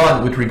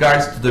Ramadan with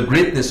regards to the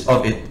greatness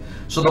of it.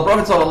 So the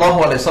Prophet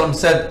ﷺ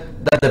said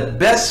that the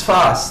best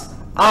fast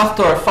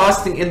after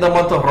fasting in the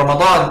month of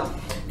Ramadan,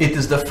 it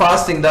is the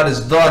fasting that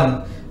is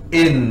done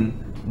in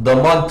the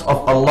month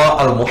of Allah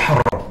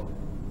al-Muharram.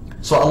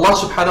 So Allah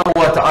subhanahu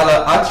wa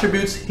ta'ala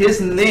attributes His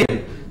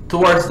name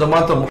towards the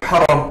month of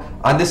Muharram,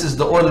 and this is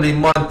the only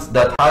month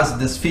that has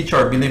this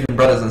feature, believing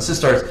brothers and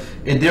sisters.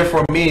 It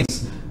therefore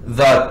means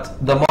that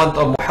the month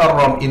of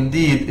Muharram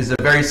indeed is a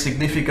very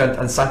significant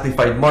and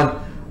sanctified month,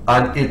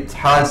 and it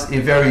has a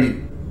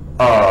very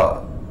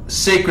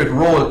sacred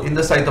role in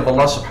the sight of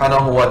Allah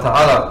subhanahu wa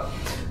ta'ala,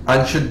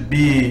 and should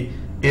be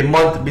a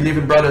month,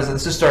 believing brothers and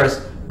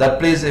sisters, that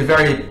plays a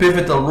very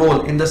pivotal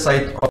role in the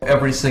sight of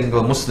every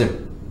single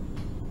Muslim.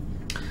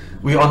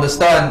 We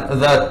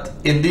understand that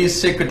in these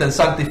sacred and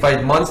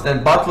sanctified months,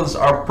 then battles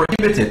are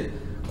prohibited,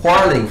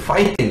 quarreling,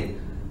 fighting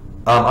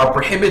are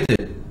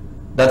prohibited,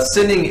 that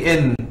sinning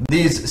in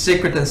these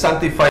sacred and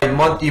sanctified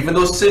months, even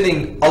though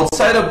sinning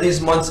outside of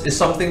these months is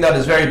something that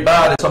is very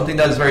bad, it's something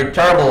that is very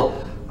terrible,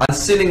 and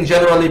sinning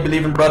generally,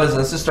 believing brothers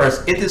and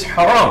sisters, it is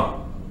haram.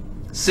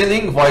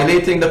 Sinning,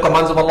 violating the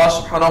commands of Allah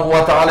subhanahu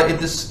wa ta'ala,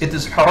 it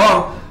is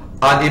haram.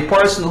 And a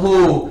person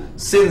who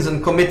sins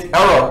and commits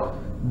error,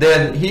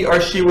 then he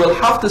or she will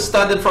have to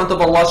stand in front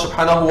of Allah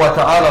subhanahu wa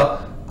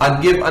ta'ala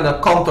and give an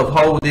account of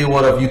how they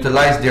would have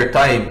utilized their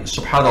time,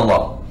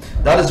 subhanallah.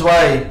 That is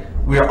why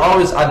we are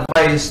always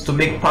advised to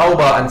make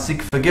tawbah and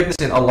seek forgiveness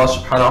in Allah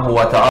subhanahu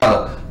wa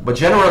ta'ala. But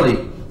generally,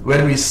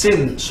 when we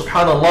sin,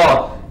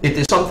 subhanallah, it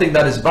is something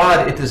that is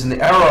bad, it is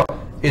an error,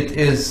 it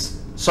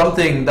is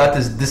something that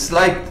is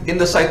disliked in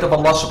the sight of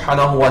Allah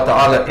subhanahu wa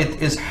ta'ala,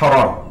 it is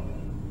haram.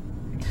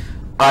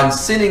 And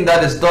sinning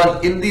that is done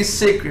in these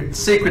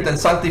sacred and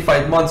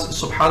sanctified months,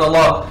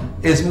 subhanallah,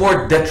 is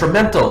more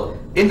detrimental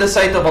in the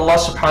sight of Allah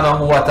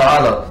subhanahu wa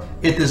ta'ala.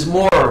 It is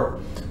more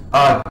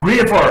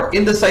graver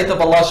in the sight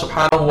of Allah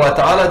subhanahu wa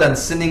ta'ala than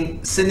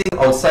sinning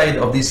outside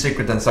of these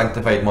sacred and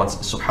sanctified months,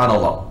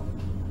 subhanallah.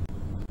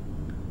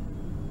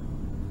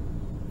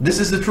 This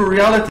is the true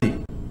reality.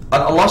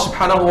 And Allah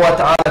subhanahu wa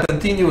ta'ala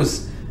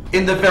continues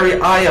in the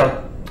very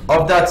ayah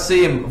of that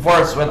same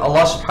verse when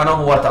Allah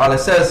subhanahu wa ta'ala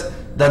says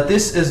that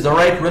this is the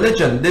right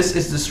religion, this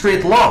is the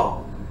straight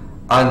law,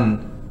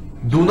 and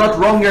do not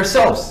wrong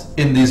yourselves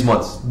in these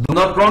months. Do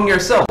not wrong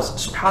yourselves,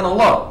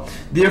 subhanallah.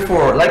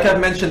 Therefore, like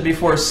I've mentioned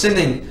before,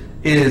 sinning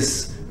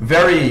is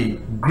very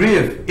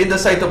grave in the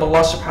sight of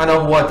Allah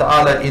subhanahu wa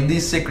ta'ala in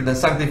these sacred and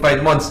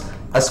sanctified months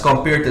as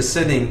compared to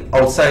sinning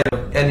outside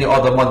of any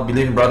other month,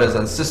 believing brothers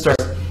and sisters,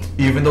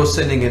 even though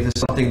sinning it is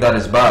something that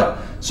is bad.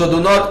 So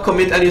do not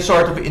commit any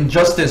sort of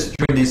injustice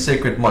during these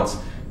sacred months.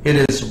 It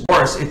is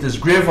worse, it is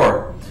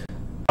graver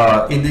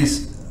in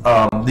these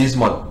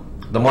months.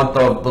 The month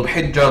of Dhul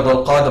Hijjah,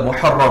 Dhul Qada,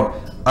 Muharram,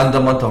 and the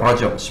month of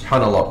Rajab,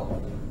 subhanallah.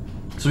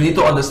 So we need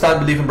to understand,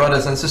 believing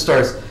brothers and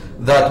sisters,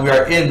 that we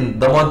are in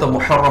the month of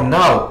Muharram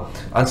now,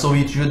 and so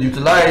we should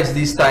utilize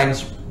these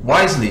times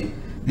wisely.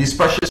 These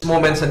precious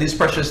moments and these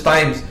precious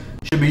times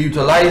should be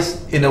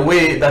utilized in a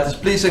way that is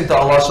pleasing to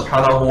Allah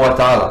subhanahu wa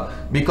ta'ala.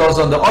 Because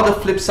on the other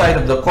flip side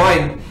of the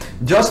coin,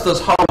 just as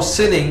how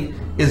sinning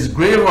is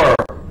graver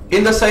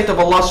in the sight of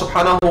Allah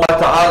subhanahu wa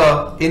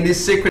ta'ala in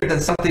these sacred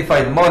and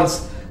sanctified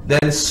months,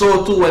 then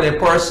so too when a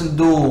person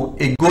do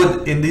a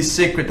good in these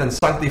sacred and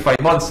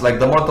sanctified months, like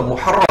the month of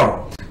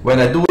Muharram, when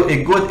I do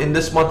a good in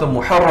this month of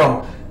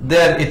Muharram,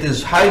 then it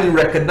is highly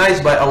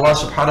recognized by Allah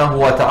subhanahu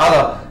wa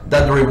ta'ala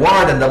that the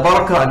reward and the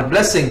barakah and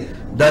blessing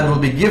that will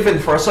be given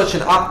for such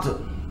an act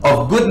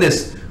of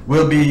goodness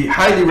will be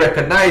highly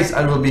recognized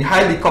and will be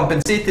highly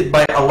compensated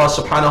by Allah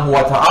subhanahu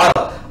wa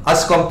ta'ala,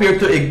 as compared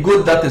to a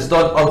good that is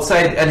done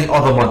outside any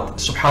other month,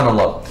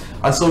 subhanallah.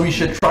 And so we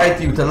should try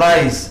to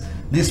utilize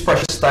these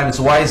precious times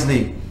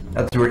wisely,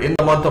 that we're in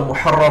the month of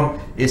Muharram,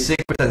 a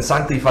sacred and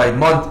sanctified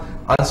month,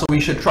 and so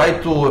we should try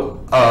to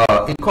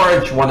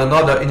encourage one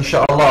another,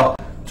 inshallah,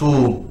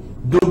 to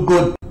do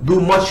good, do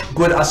much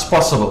good as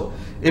possible.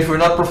 If we're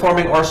not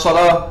performing our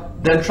salah,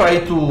 then try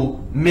to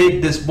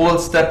make this bold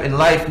step in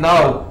life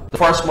now, the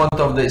first month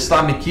of the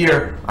Islamic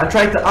year, and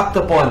try to act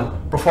upon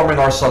performing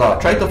our salah.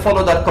 Try to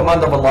follow that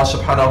command of Allah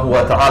subhanahu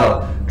wa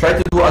ta'ala. Try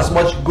to do as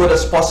much good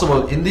as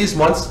possible in these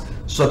months,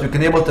 so that we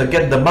can able to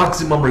get the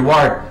maximum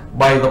reward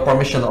by the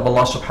permission of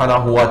Allah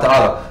subhanahu wa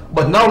ta'ala.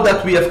 But now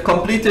that we have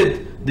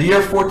completed the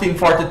year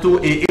 1442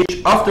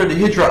 AH, after the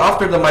hijrah,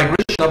 after the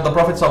migration of the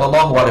Prophet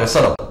sallallahu alaihi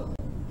wasallam,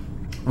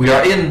 we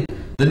are in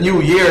the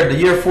new year, the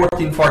year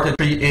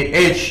 1443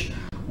 AH.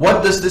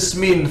 What does this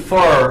mean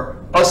for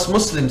us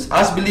Muslims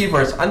as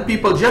believers and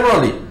people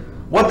generally?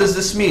 What does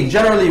this mean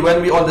generally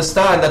when we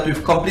understand that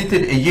we've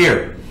completed a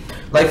year?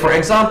 Like for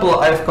example,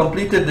 I've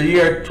completed the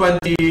year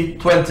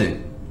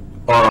 2020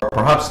 or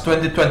perhaps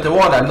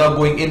 2021. I'm now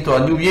going into a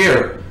new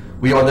year.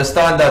 We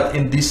understand that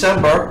in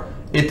December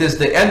it is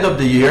the end of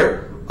the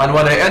year, and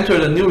when I enter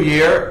the new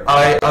year,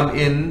 I am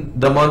in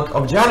the month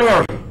of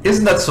January.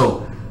 Isn't that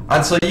so?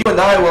 And so you and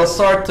I will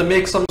start to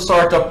make some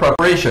sort of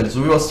preparations.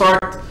 We will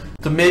start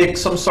to make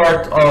some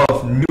sort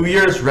of New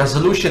Year's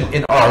resolution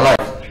in our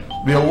life.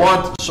 We'll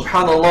want,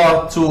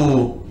 subhanallah,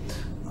 to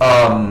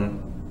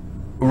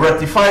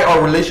rectify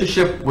our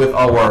relationship with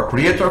our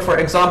Creator, for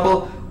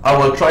example. I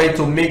will try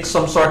to make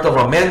some sort of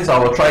amends. I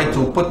will try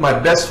to put my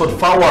best foot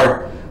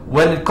forward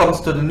when it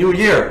comes to the new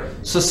year.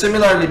 So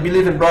similarly,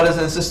 believing brothers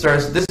and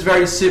sisters, this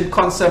very same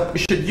concept we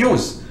should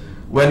use.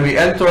 When we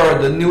enter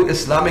the new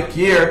Islamic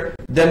year,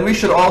 then we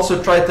should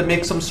also try to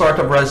make some sort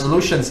of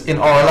resolutions in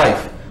our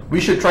life. We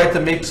should try to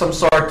make some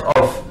sort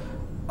of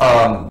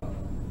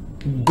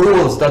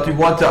goals that we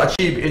want to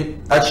achieve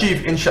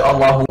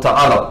insha'Allah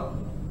ta'ala.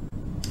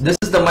 This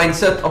is the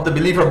mindset of the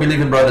believer,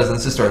 believing brothers and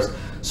sisters.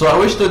 So I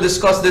wish to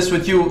discuss this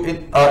with you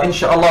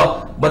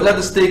insha'Allah, but let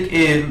us take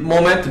a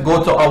moment to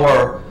go to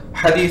our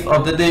hadith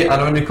of the day,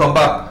 and when we come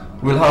back,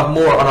 we'll have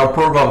more on our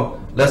program,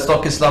 Let's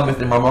Talk Islam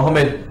with Imam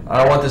Mohamed. And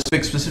I want to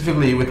speak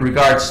specifically with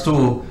regards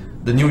to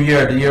the new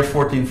year, the year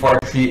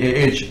 1443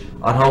 AH,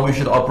 and how we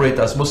should operate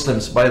as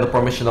Muslims by the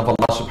permission of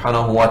Allah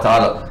subhanahu wa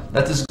ta'ala.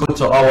 Let us go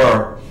to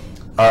our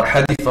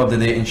hadith of the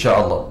day,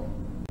 inshallah.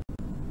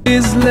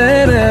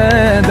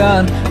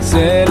 Bizlere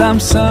selam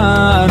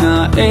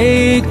sana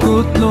ey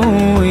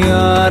kutlu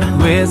yar.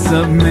 With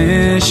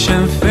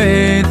submission,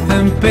 faith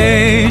and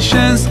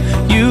patience,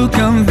 you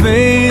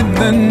conveyed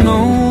the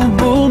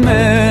noble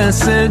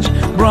message,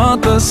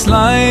 brought us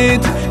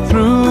light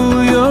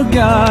through your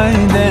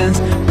guidance.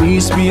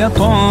 Peace be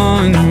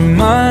upon you,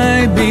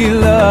 my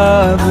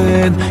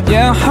beloved.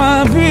 Ya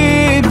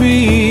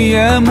Habibi,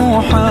 Ya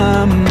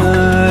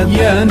Muhammad,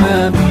 Ya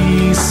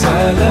Nabi,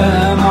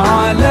 salam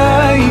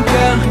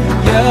alayka.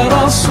 Ya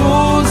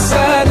Rasul,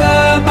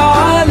 salam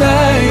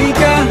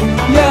alayka.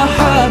 Ya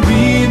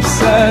Habib,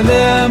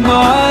 salam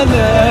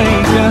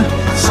alayka.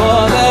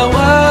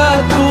 Salawatullah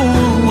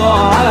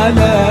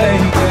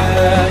alayka.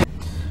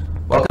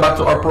 Welcome back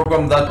to our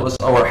program. That was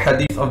our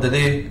hadith of the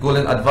day,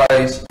 golden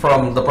advice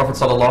from the Prophet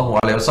sallallahu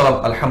alaihi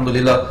wasallam.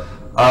 Alhamdulillah.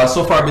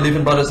 So far,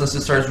 believing brothers and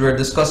sisters, we are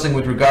discussing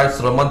with regards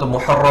to the month of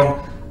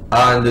Muharram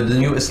and the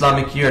new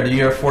Islamic year, the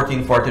year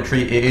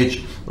 1443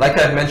 AH. Like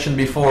I mentioned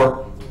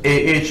before,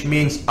 AH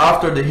means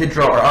after the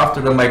hijrah or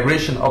after the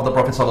migration of the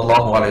Prophet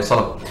sallallahu alaihi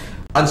wasallam.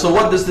 And so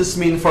what does this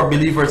mean for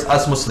believers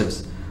as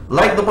Muslims?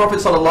 Like the Prophet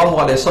sallallahu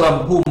alaihi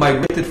wasallam, who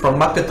migrated from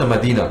Makkah to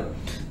Medina,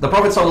 the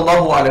Prophet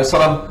sallallahu alaihi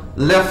wasallam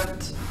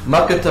left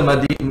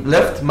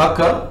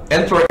Makkah,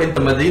 entered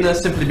into Medina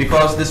simply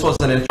because this was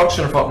an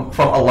instruction from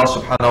Allah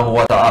subhanahu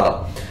wa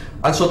ta'ala.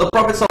 And so the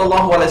Prophet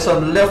sallallahu alaihi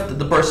wasallam left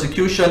the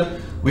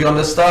persecution. We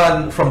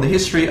understand from the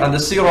history and the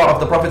seerah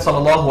of the Prophet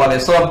sallallahu alaihi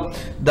wasallam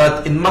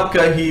that in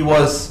Makkah he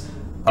was,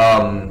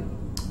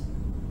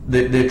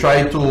 they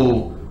tried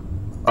to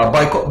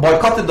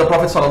boycotted the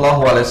Prophet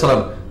sallallahu alaihi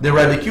wasallam. They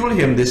ridiculed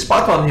him, they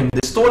spat on him,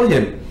 they stole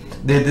him,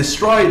 they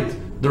destroyed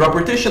the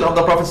reputation of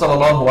the Prophet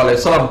sallallahu alaihi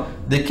wasallam.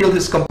 They killed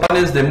his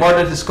companions, they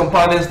murdered his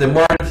companions, they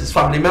murdered his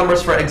family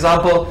members, for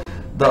example.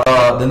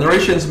 the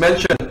narrations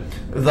mention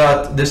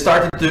that they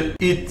started to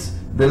eat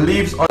the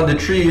leaves on the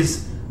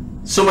trees,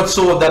 so much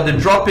so that the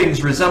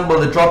droppings resemble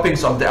the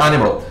droppings of the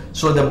animal.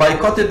 So they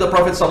boycotted the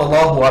Prophet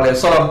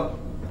ﷺ,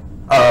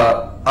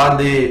 and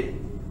they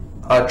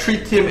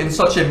treat him in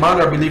such a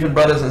manner, believing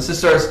brothers and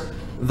sisters,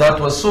 that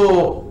was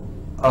so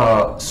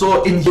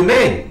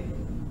inhumane.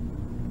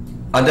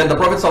 And then the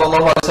Prophet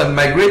ﷺ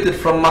migrated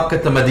from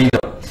Makkah to Medina.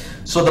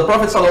 So the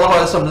Prophet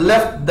ﷺ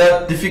left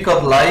that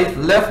difficult life,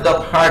 left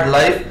that hard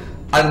life,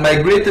 and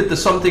migrated to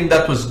something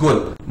that was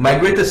good,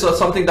 migrated to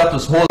something that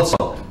was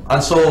wholesome.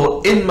 And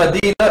so in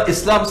Medina,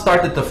 Islam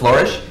started to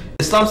flourish,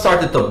 Islam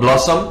started to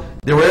blossom.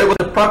 They were able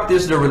to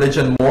practice their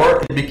religion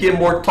more, it became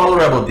more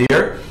tolerable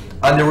there,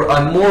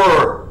 and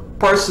more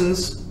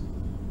persons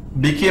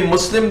became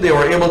Muslim. They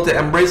were able to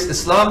embrace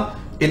Islam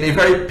in a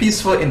very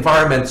peaceful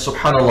environment,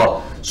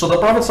 subhanAllah. So the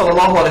Prophet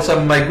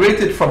ﷺ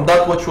migrated from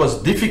that which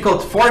was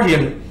difficult for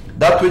him,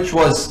 that which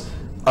was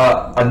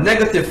a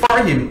negative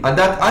for him, and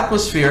that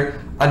atmosphere,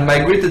 and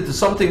migrated to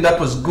something that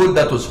was good,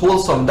 that was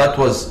wholesome, that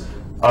was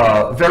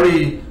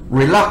very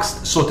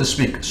relaxed, so to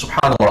speak,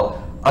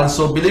 subhanAllah. And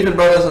so, believing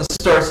brothers and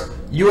sisters,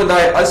 you and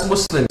I as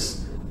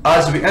Muslims,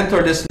 as we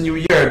enter this new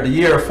year, the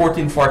year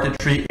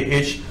 1443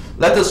 AH,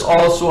 let us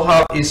also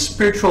have a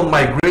spiritual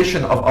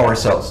migration of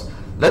ourselves.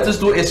 Let us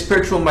do a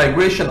spiritual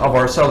migration of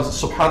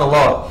ourselves,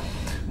 subhanAllah,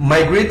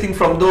 migrating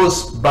from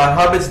those bad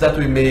habits that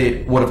we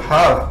would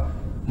have,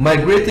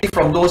 migrating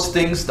from those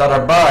things that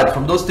are bad,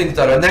 from those things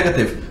that are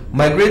negative,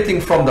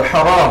 migrating from the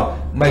haram,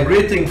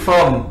 migrating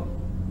from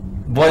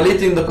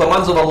violating the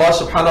commands of Allah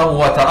subhanahu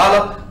wa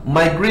ta'ala,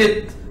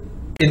 migrate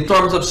in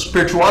terms of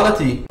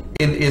spirituality,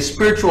 in a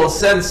spiritual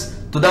sense,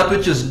 to that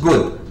which is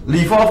good.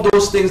 Leave off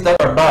those things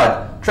that are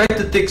bad. Try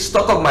to take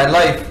stock of my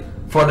life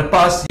for the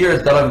past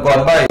years that have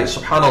gone by,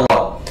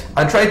 subhanAllah,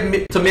 and try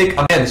to make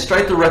amends,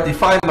 try to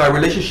rectify my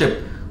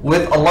relationship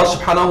with Allah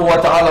subhanahu wa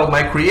ta'ala,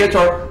 my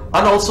creator,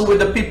 and also with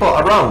the people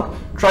around.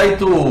 Try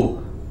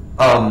to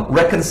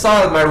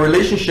reconcile my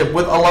relationship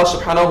with Allah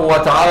subhanahu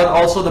wa ta'ala and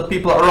also the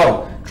people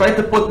around. Try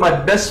to put my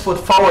best foot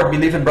forward,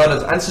 believing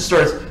brothers and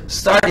sisters.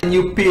 Start a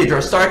new page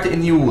or start a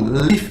new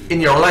leaf in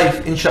your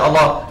life,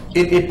 inshallah,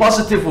 in a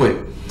positive way.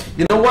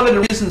 You know, one of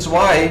the reasons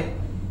why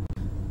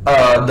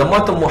the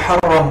month of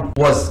Muharram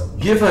was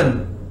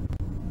given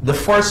the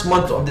first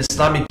month of the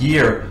Islamic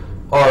year,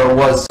 or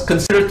was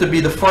considered to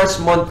be the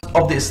first month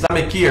of the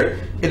Islamic year,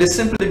 it is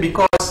simply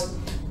because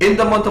in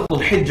the month of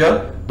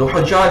Dhul-Hijjah, the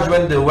Hujjaj,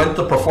 when they went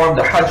to perform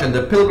the Hajj and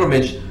the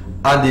pilgrimage,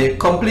 and they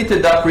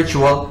completed that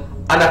ritual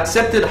and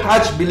accepted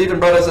Hajj, believing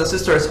brothers and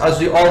sisters, as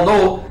we all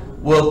know,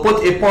 will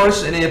put a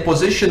person in a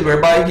position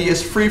whereby he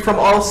is free from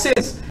all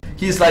sins.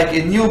 He's like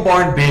a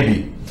newborn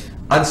baby.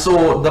 And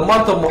so the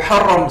month of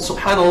Muharram,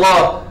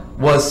 subhanAllah,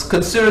 was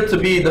considered to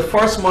be the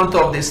first month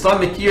of the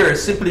Islamic year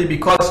simply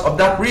because of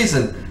that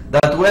reason,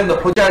 that when the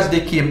Hujjaj,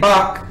 they came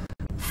back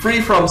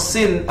free from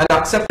sin and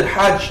accepted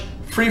Hajj,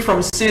 free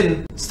from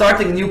sin,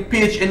 starting a new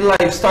page in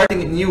life,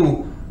 starting a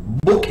new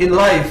book in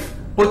life,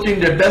 putting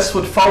their best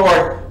foot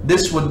forward,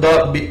 this would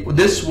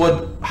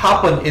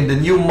happen in the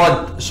new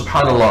month,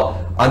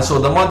 subhanAllah. And so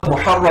the month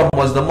Muharram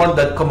was the month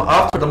that come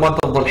after the month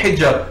of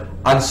Dhul-Hijjah.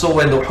 And so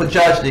when the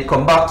Hujjaj, they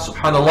come back,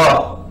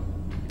 subhanAllah,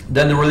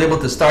 then they were able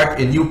to start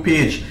a new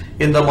page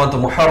in the month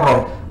of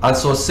Muharram. And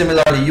so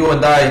similarly, you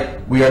and I,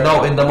 we are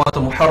now in the month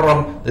of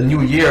Muharram, the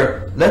new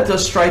year. Let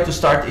us try to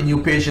start a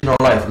new page in our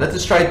life. Let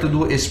us try to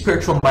do a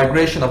spiritual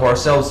migration of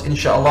ourselves,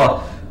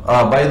 inshallah,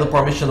 by the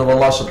permission of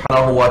Allah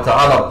subhanahu wa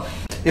ta'ala.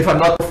 If I'm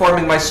not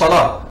performing my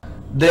salah,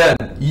 then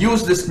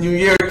use this new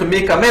year to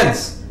make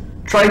amends.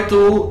 Try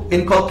to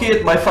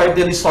inculcate my 5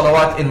 daily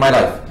salawat in my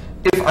life.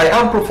 If I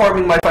am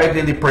performing my 5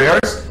 daily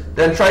prayers,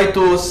 then try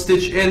to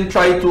stitch in,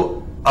 try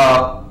to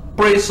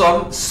pray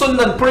some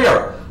sunnah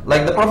prayer.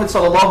 Like the Prophet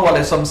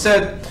ﷺ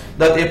said,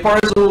 that a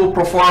person who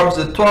performs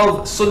the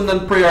 12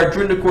 sunnah prayer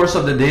during the course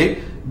of the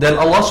day, then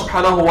Allah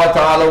subhanahu wa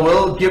ta'ala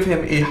will give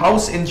him a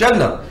house in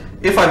Jannah.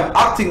 If I'm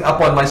acting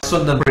upon my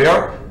sunnah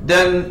prayer,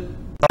 then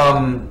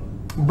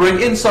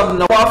bring in some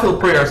nawafil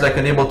prayers that I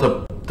can able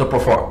to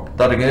perform.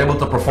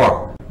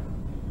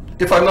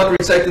 If I'm not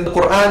reciting the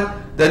Quran,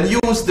 then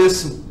use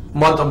this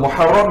month of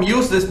Muharram,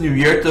 use this new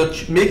year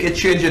to make a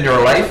change in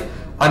your life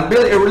and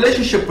build a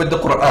relationship with the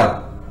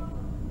Quran.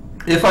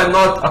 If I'm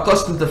not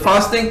accustomed to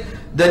fasting,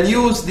 then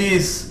use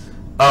these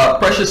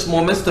precious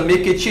moments to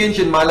make a change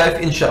in my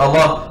life,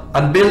 inshallah,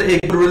 and build a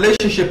good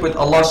relationship with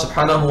Allah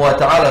subhanahu wa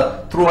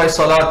ta'ala through my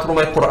salah, through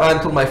my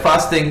Quran, through my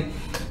fasting,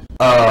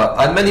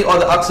 and many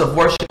other acts of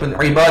worship and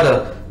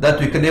ibadah that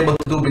we can able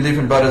to do,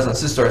 believing brothers and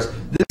sisters.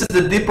 This is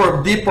the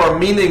deeper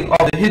meaning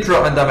of the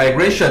hijrah and the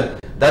migration,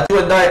 that you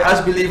and I,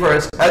 as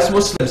believers, as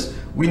Muslims,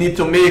 we need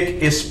to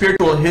make a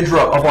spiritual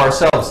hijrah of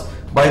ourselves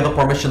by the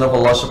permission of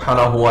Allah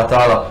subhanahu wa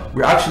ta'ala.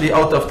 We're actually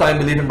out of time,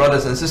 believing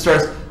brothers and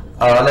sisters.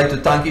 I'd like to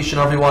thank each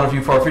and every one of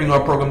you for viewing our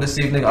program this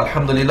evening.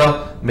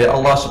 Alhamdulillah, may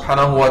Allah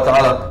subhanahu wa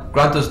ta'ala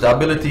grant us the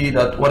ability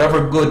that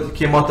whatever good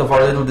came out of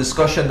our little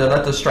discussion, then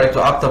let us try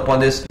to act upon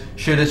this.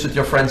 Share this with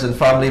your friends and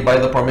family by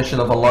the permission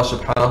of Allah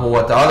subhanahu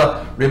wa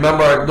ta'ala.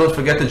 Remember, don't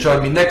forget to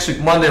join me next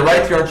week, Monday,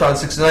 right here on Channel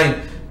 69,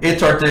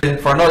 8:13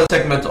 for another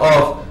segment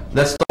of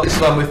Let's Talk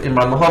Islam with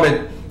Imran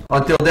Mohamed.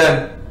 Until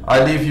then,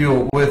 I leave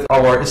you with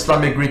our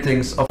Islamic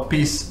greetings of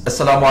peace.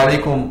 Assalamu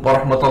alaikum wa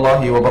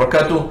rahmatullahi wa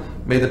barakatuh.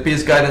 May the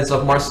peace, guidance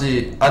of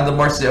mercy and the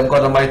mercy of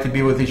God Almighty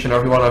be with each and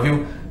every one of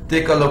you.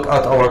 Take a look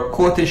at our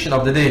quotation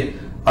of the day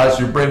as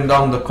we bring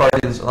down the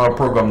curtains on our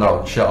program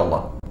now,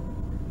 inshallah.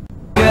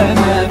 يا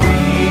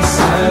نبي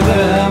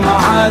سلام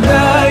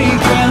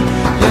عليك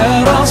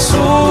يا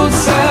رسول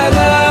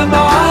سلام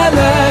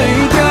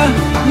عليك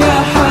يا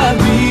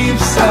حبيب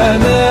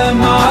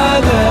سلام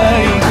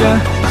عليك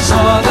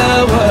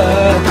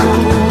صلوات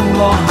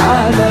الله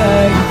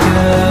عليك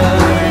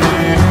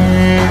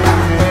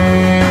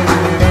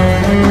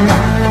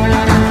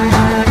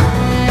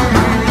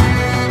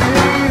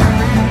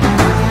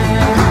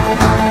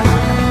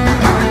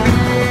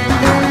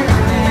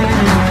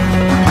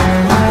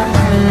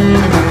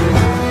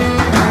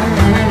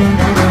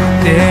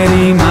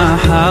तेरी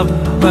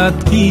मोहब्बत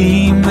की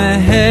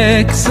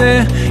महक से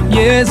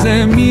ये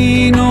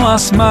ज़मीन व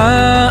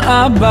आसमां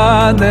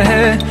आबाद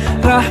है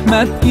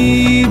रहमत की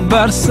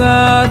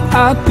बरसात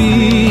आती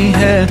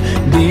है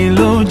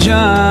दिलो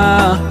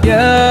जां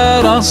या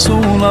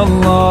रसूल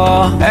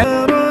अल्लाह या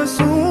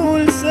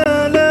रसूल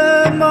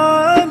सलाम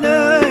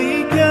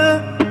अलैका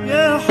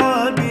या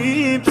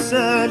हबीब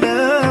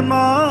सलाम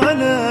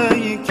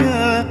अलैका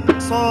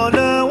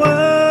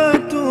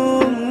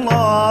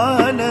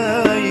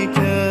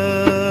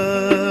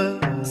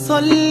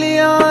صلي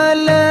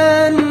على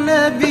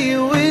النبي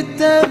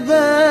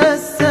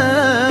وتبسم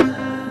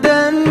ده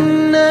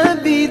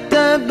النبي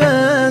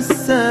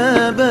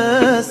تبسم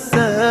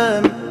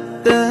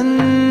ده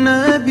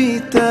النبي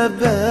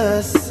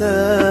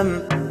تبسم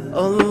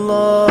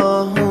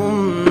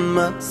اللهم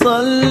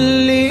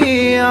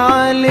صلي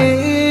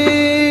عليه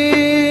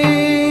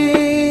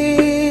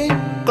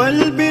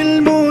قلبي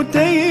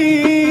المتيم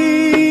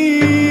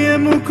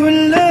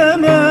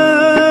كلما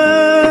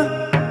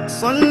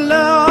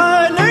صلى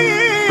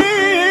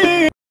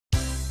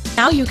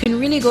Now you can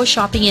really go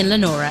shopping in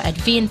Lenora at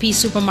V&P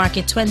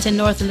Supermarket 20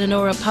 North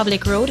Lenora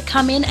Public Road.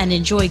 Come in and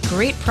enjoy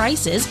great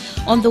prices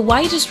on the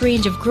widest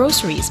range of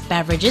groceries,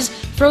 beverages,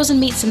 frozen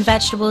meats and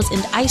vegetables,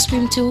 and ice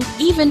cream too,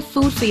 even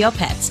food for your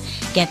pets.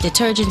 Get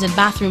detergents and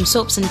bathroom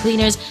soaps and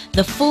cleaners,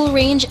 the full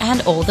range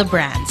and all the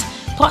brands.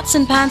 Pots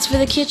and pans for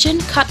the kitchen,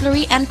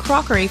 cutlery and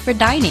crockery for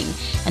dining,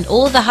 and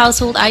all the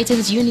household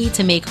items you need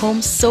to make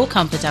home so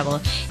comfortable.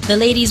 The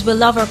ladies will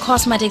love our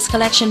cosmetics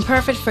collection,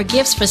 perfect for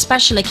gifts for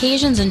special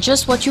occasions and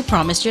just what you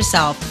promised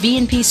yourself.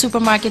 V&P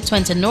Supermarket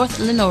 20 North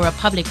Lenora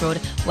Public Road,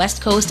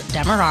 West Coast,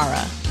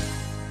 Demerara.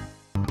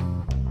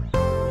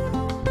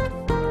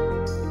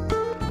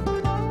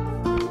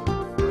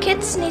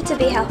 Kids need to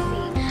be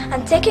healthy,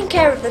 and taking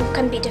care of them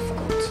can be difficult.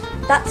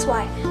 That's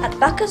why at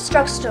Bacchus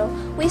Drugstore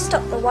we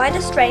stock the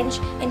widest range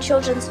in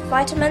children's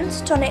vitamins,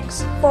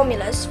 tonics,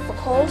 formulas for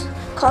colds,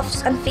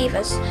 coughs and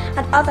fevers,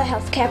 and other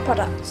healthcare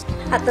products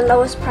at the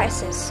lowest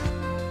prices.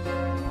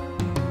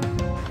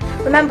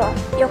 Remember,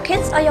 your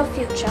kids are your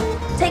future.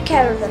 Take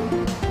care of them.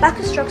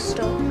 Bacchus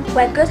Drugstore,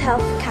 where good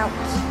health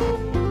counts.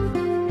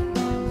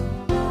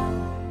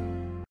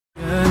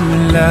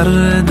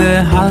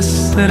 Gönüllerde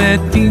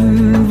hasretin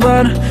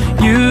var,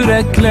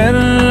 yürekler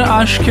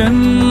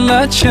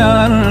aşkınla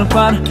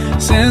çarpar.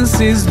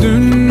 Sensiz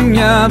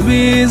dünya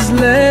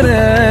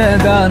bizlere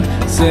dar.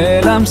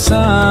 Selam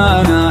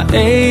sana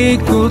ey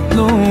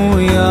kutlu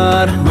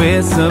yar.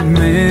 With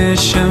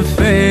submission,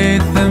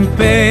 faith and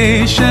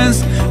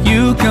patience,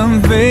 you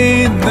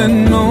conveyed the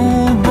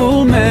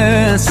noble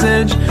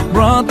message,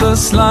 brought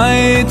us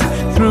light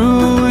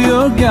through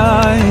your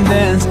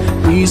guidance.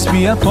 Peace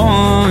be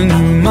upon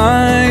you,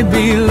 my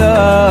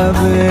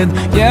beloved.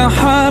 Ya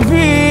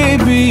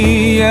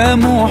Habibi, Ya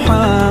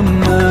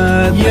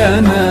Muhammad, Ya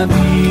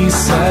Nabi,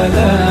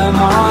 salam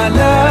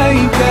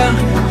alayka.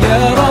 Ya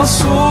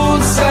Rasul,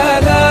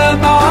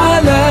 salam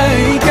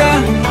alayka.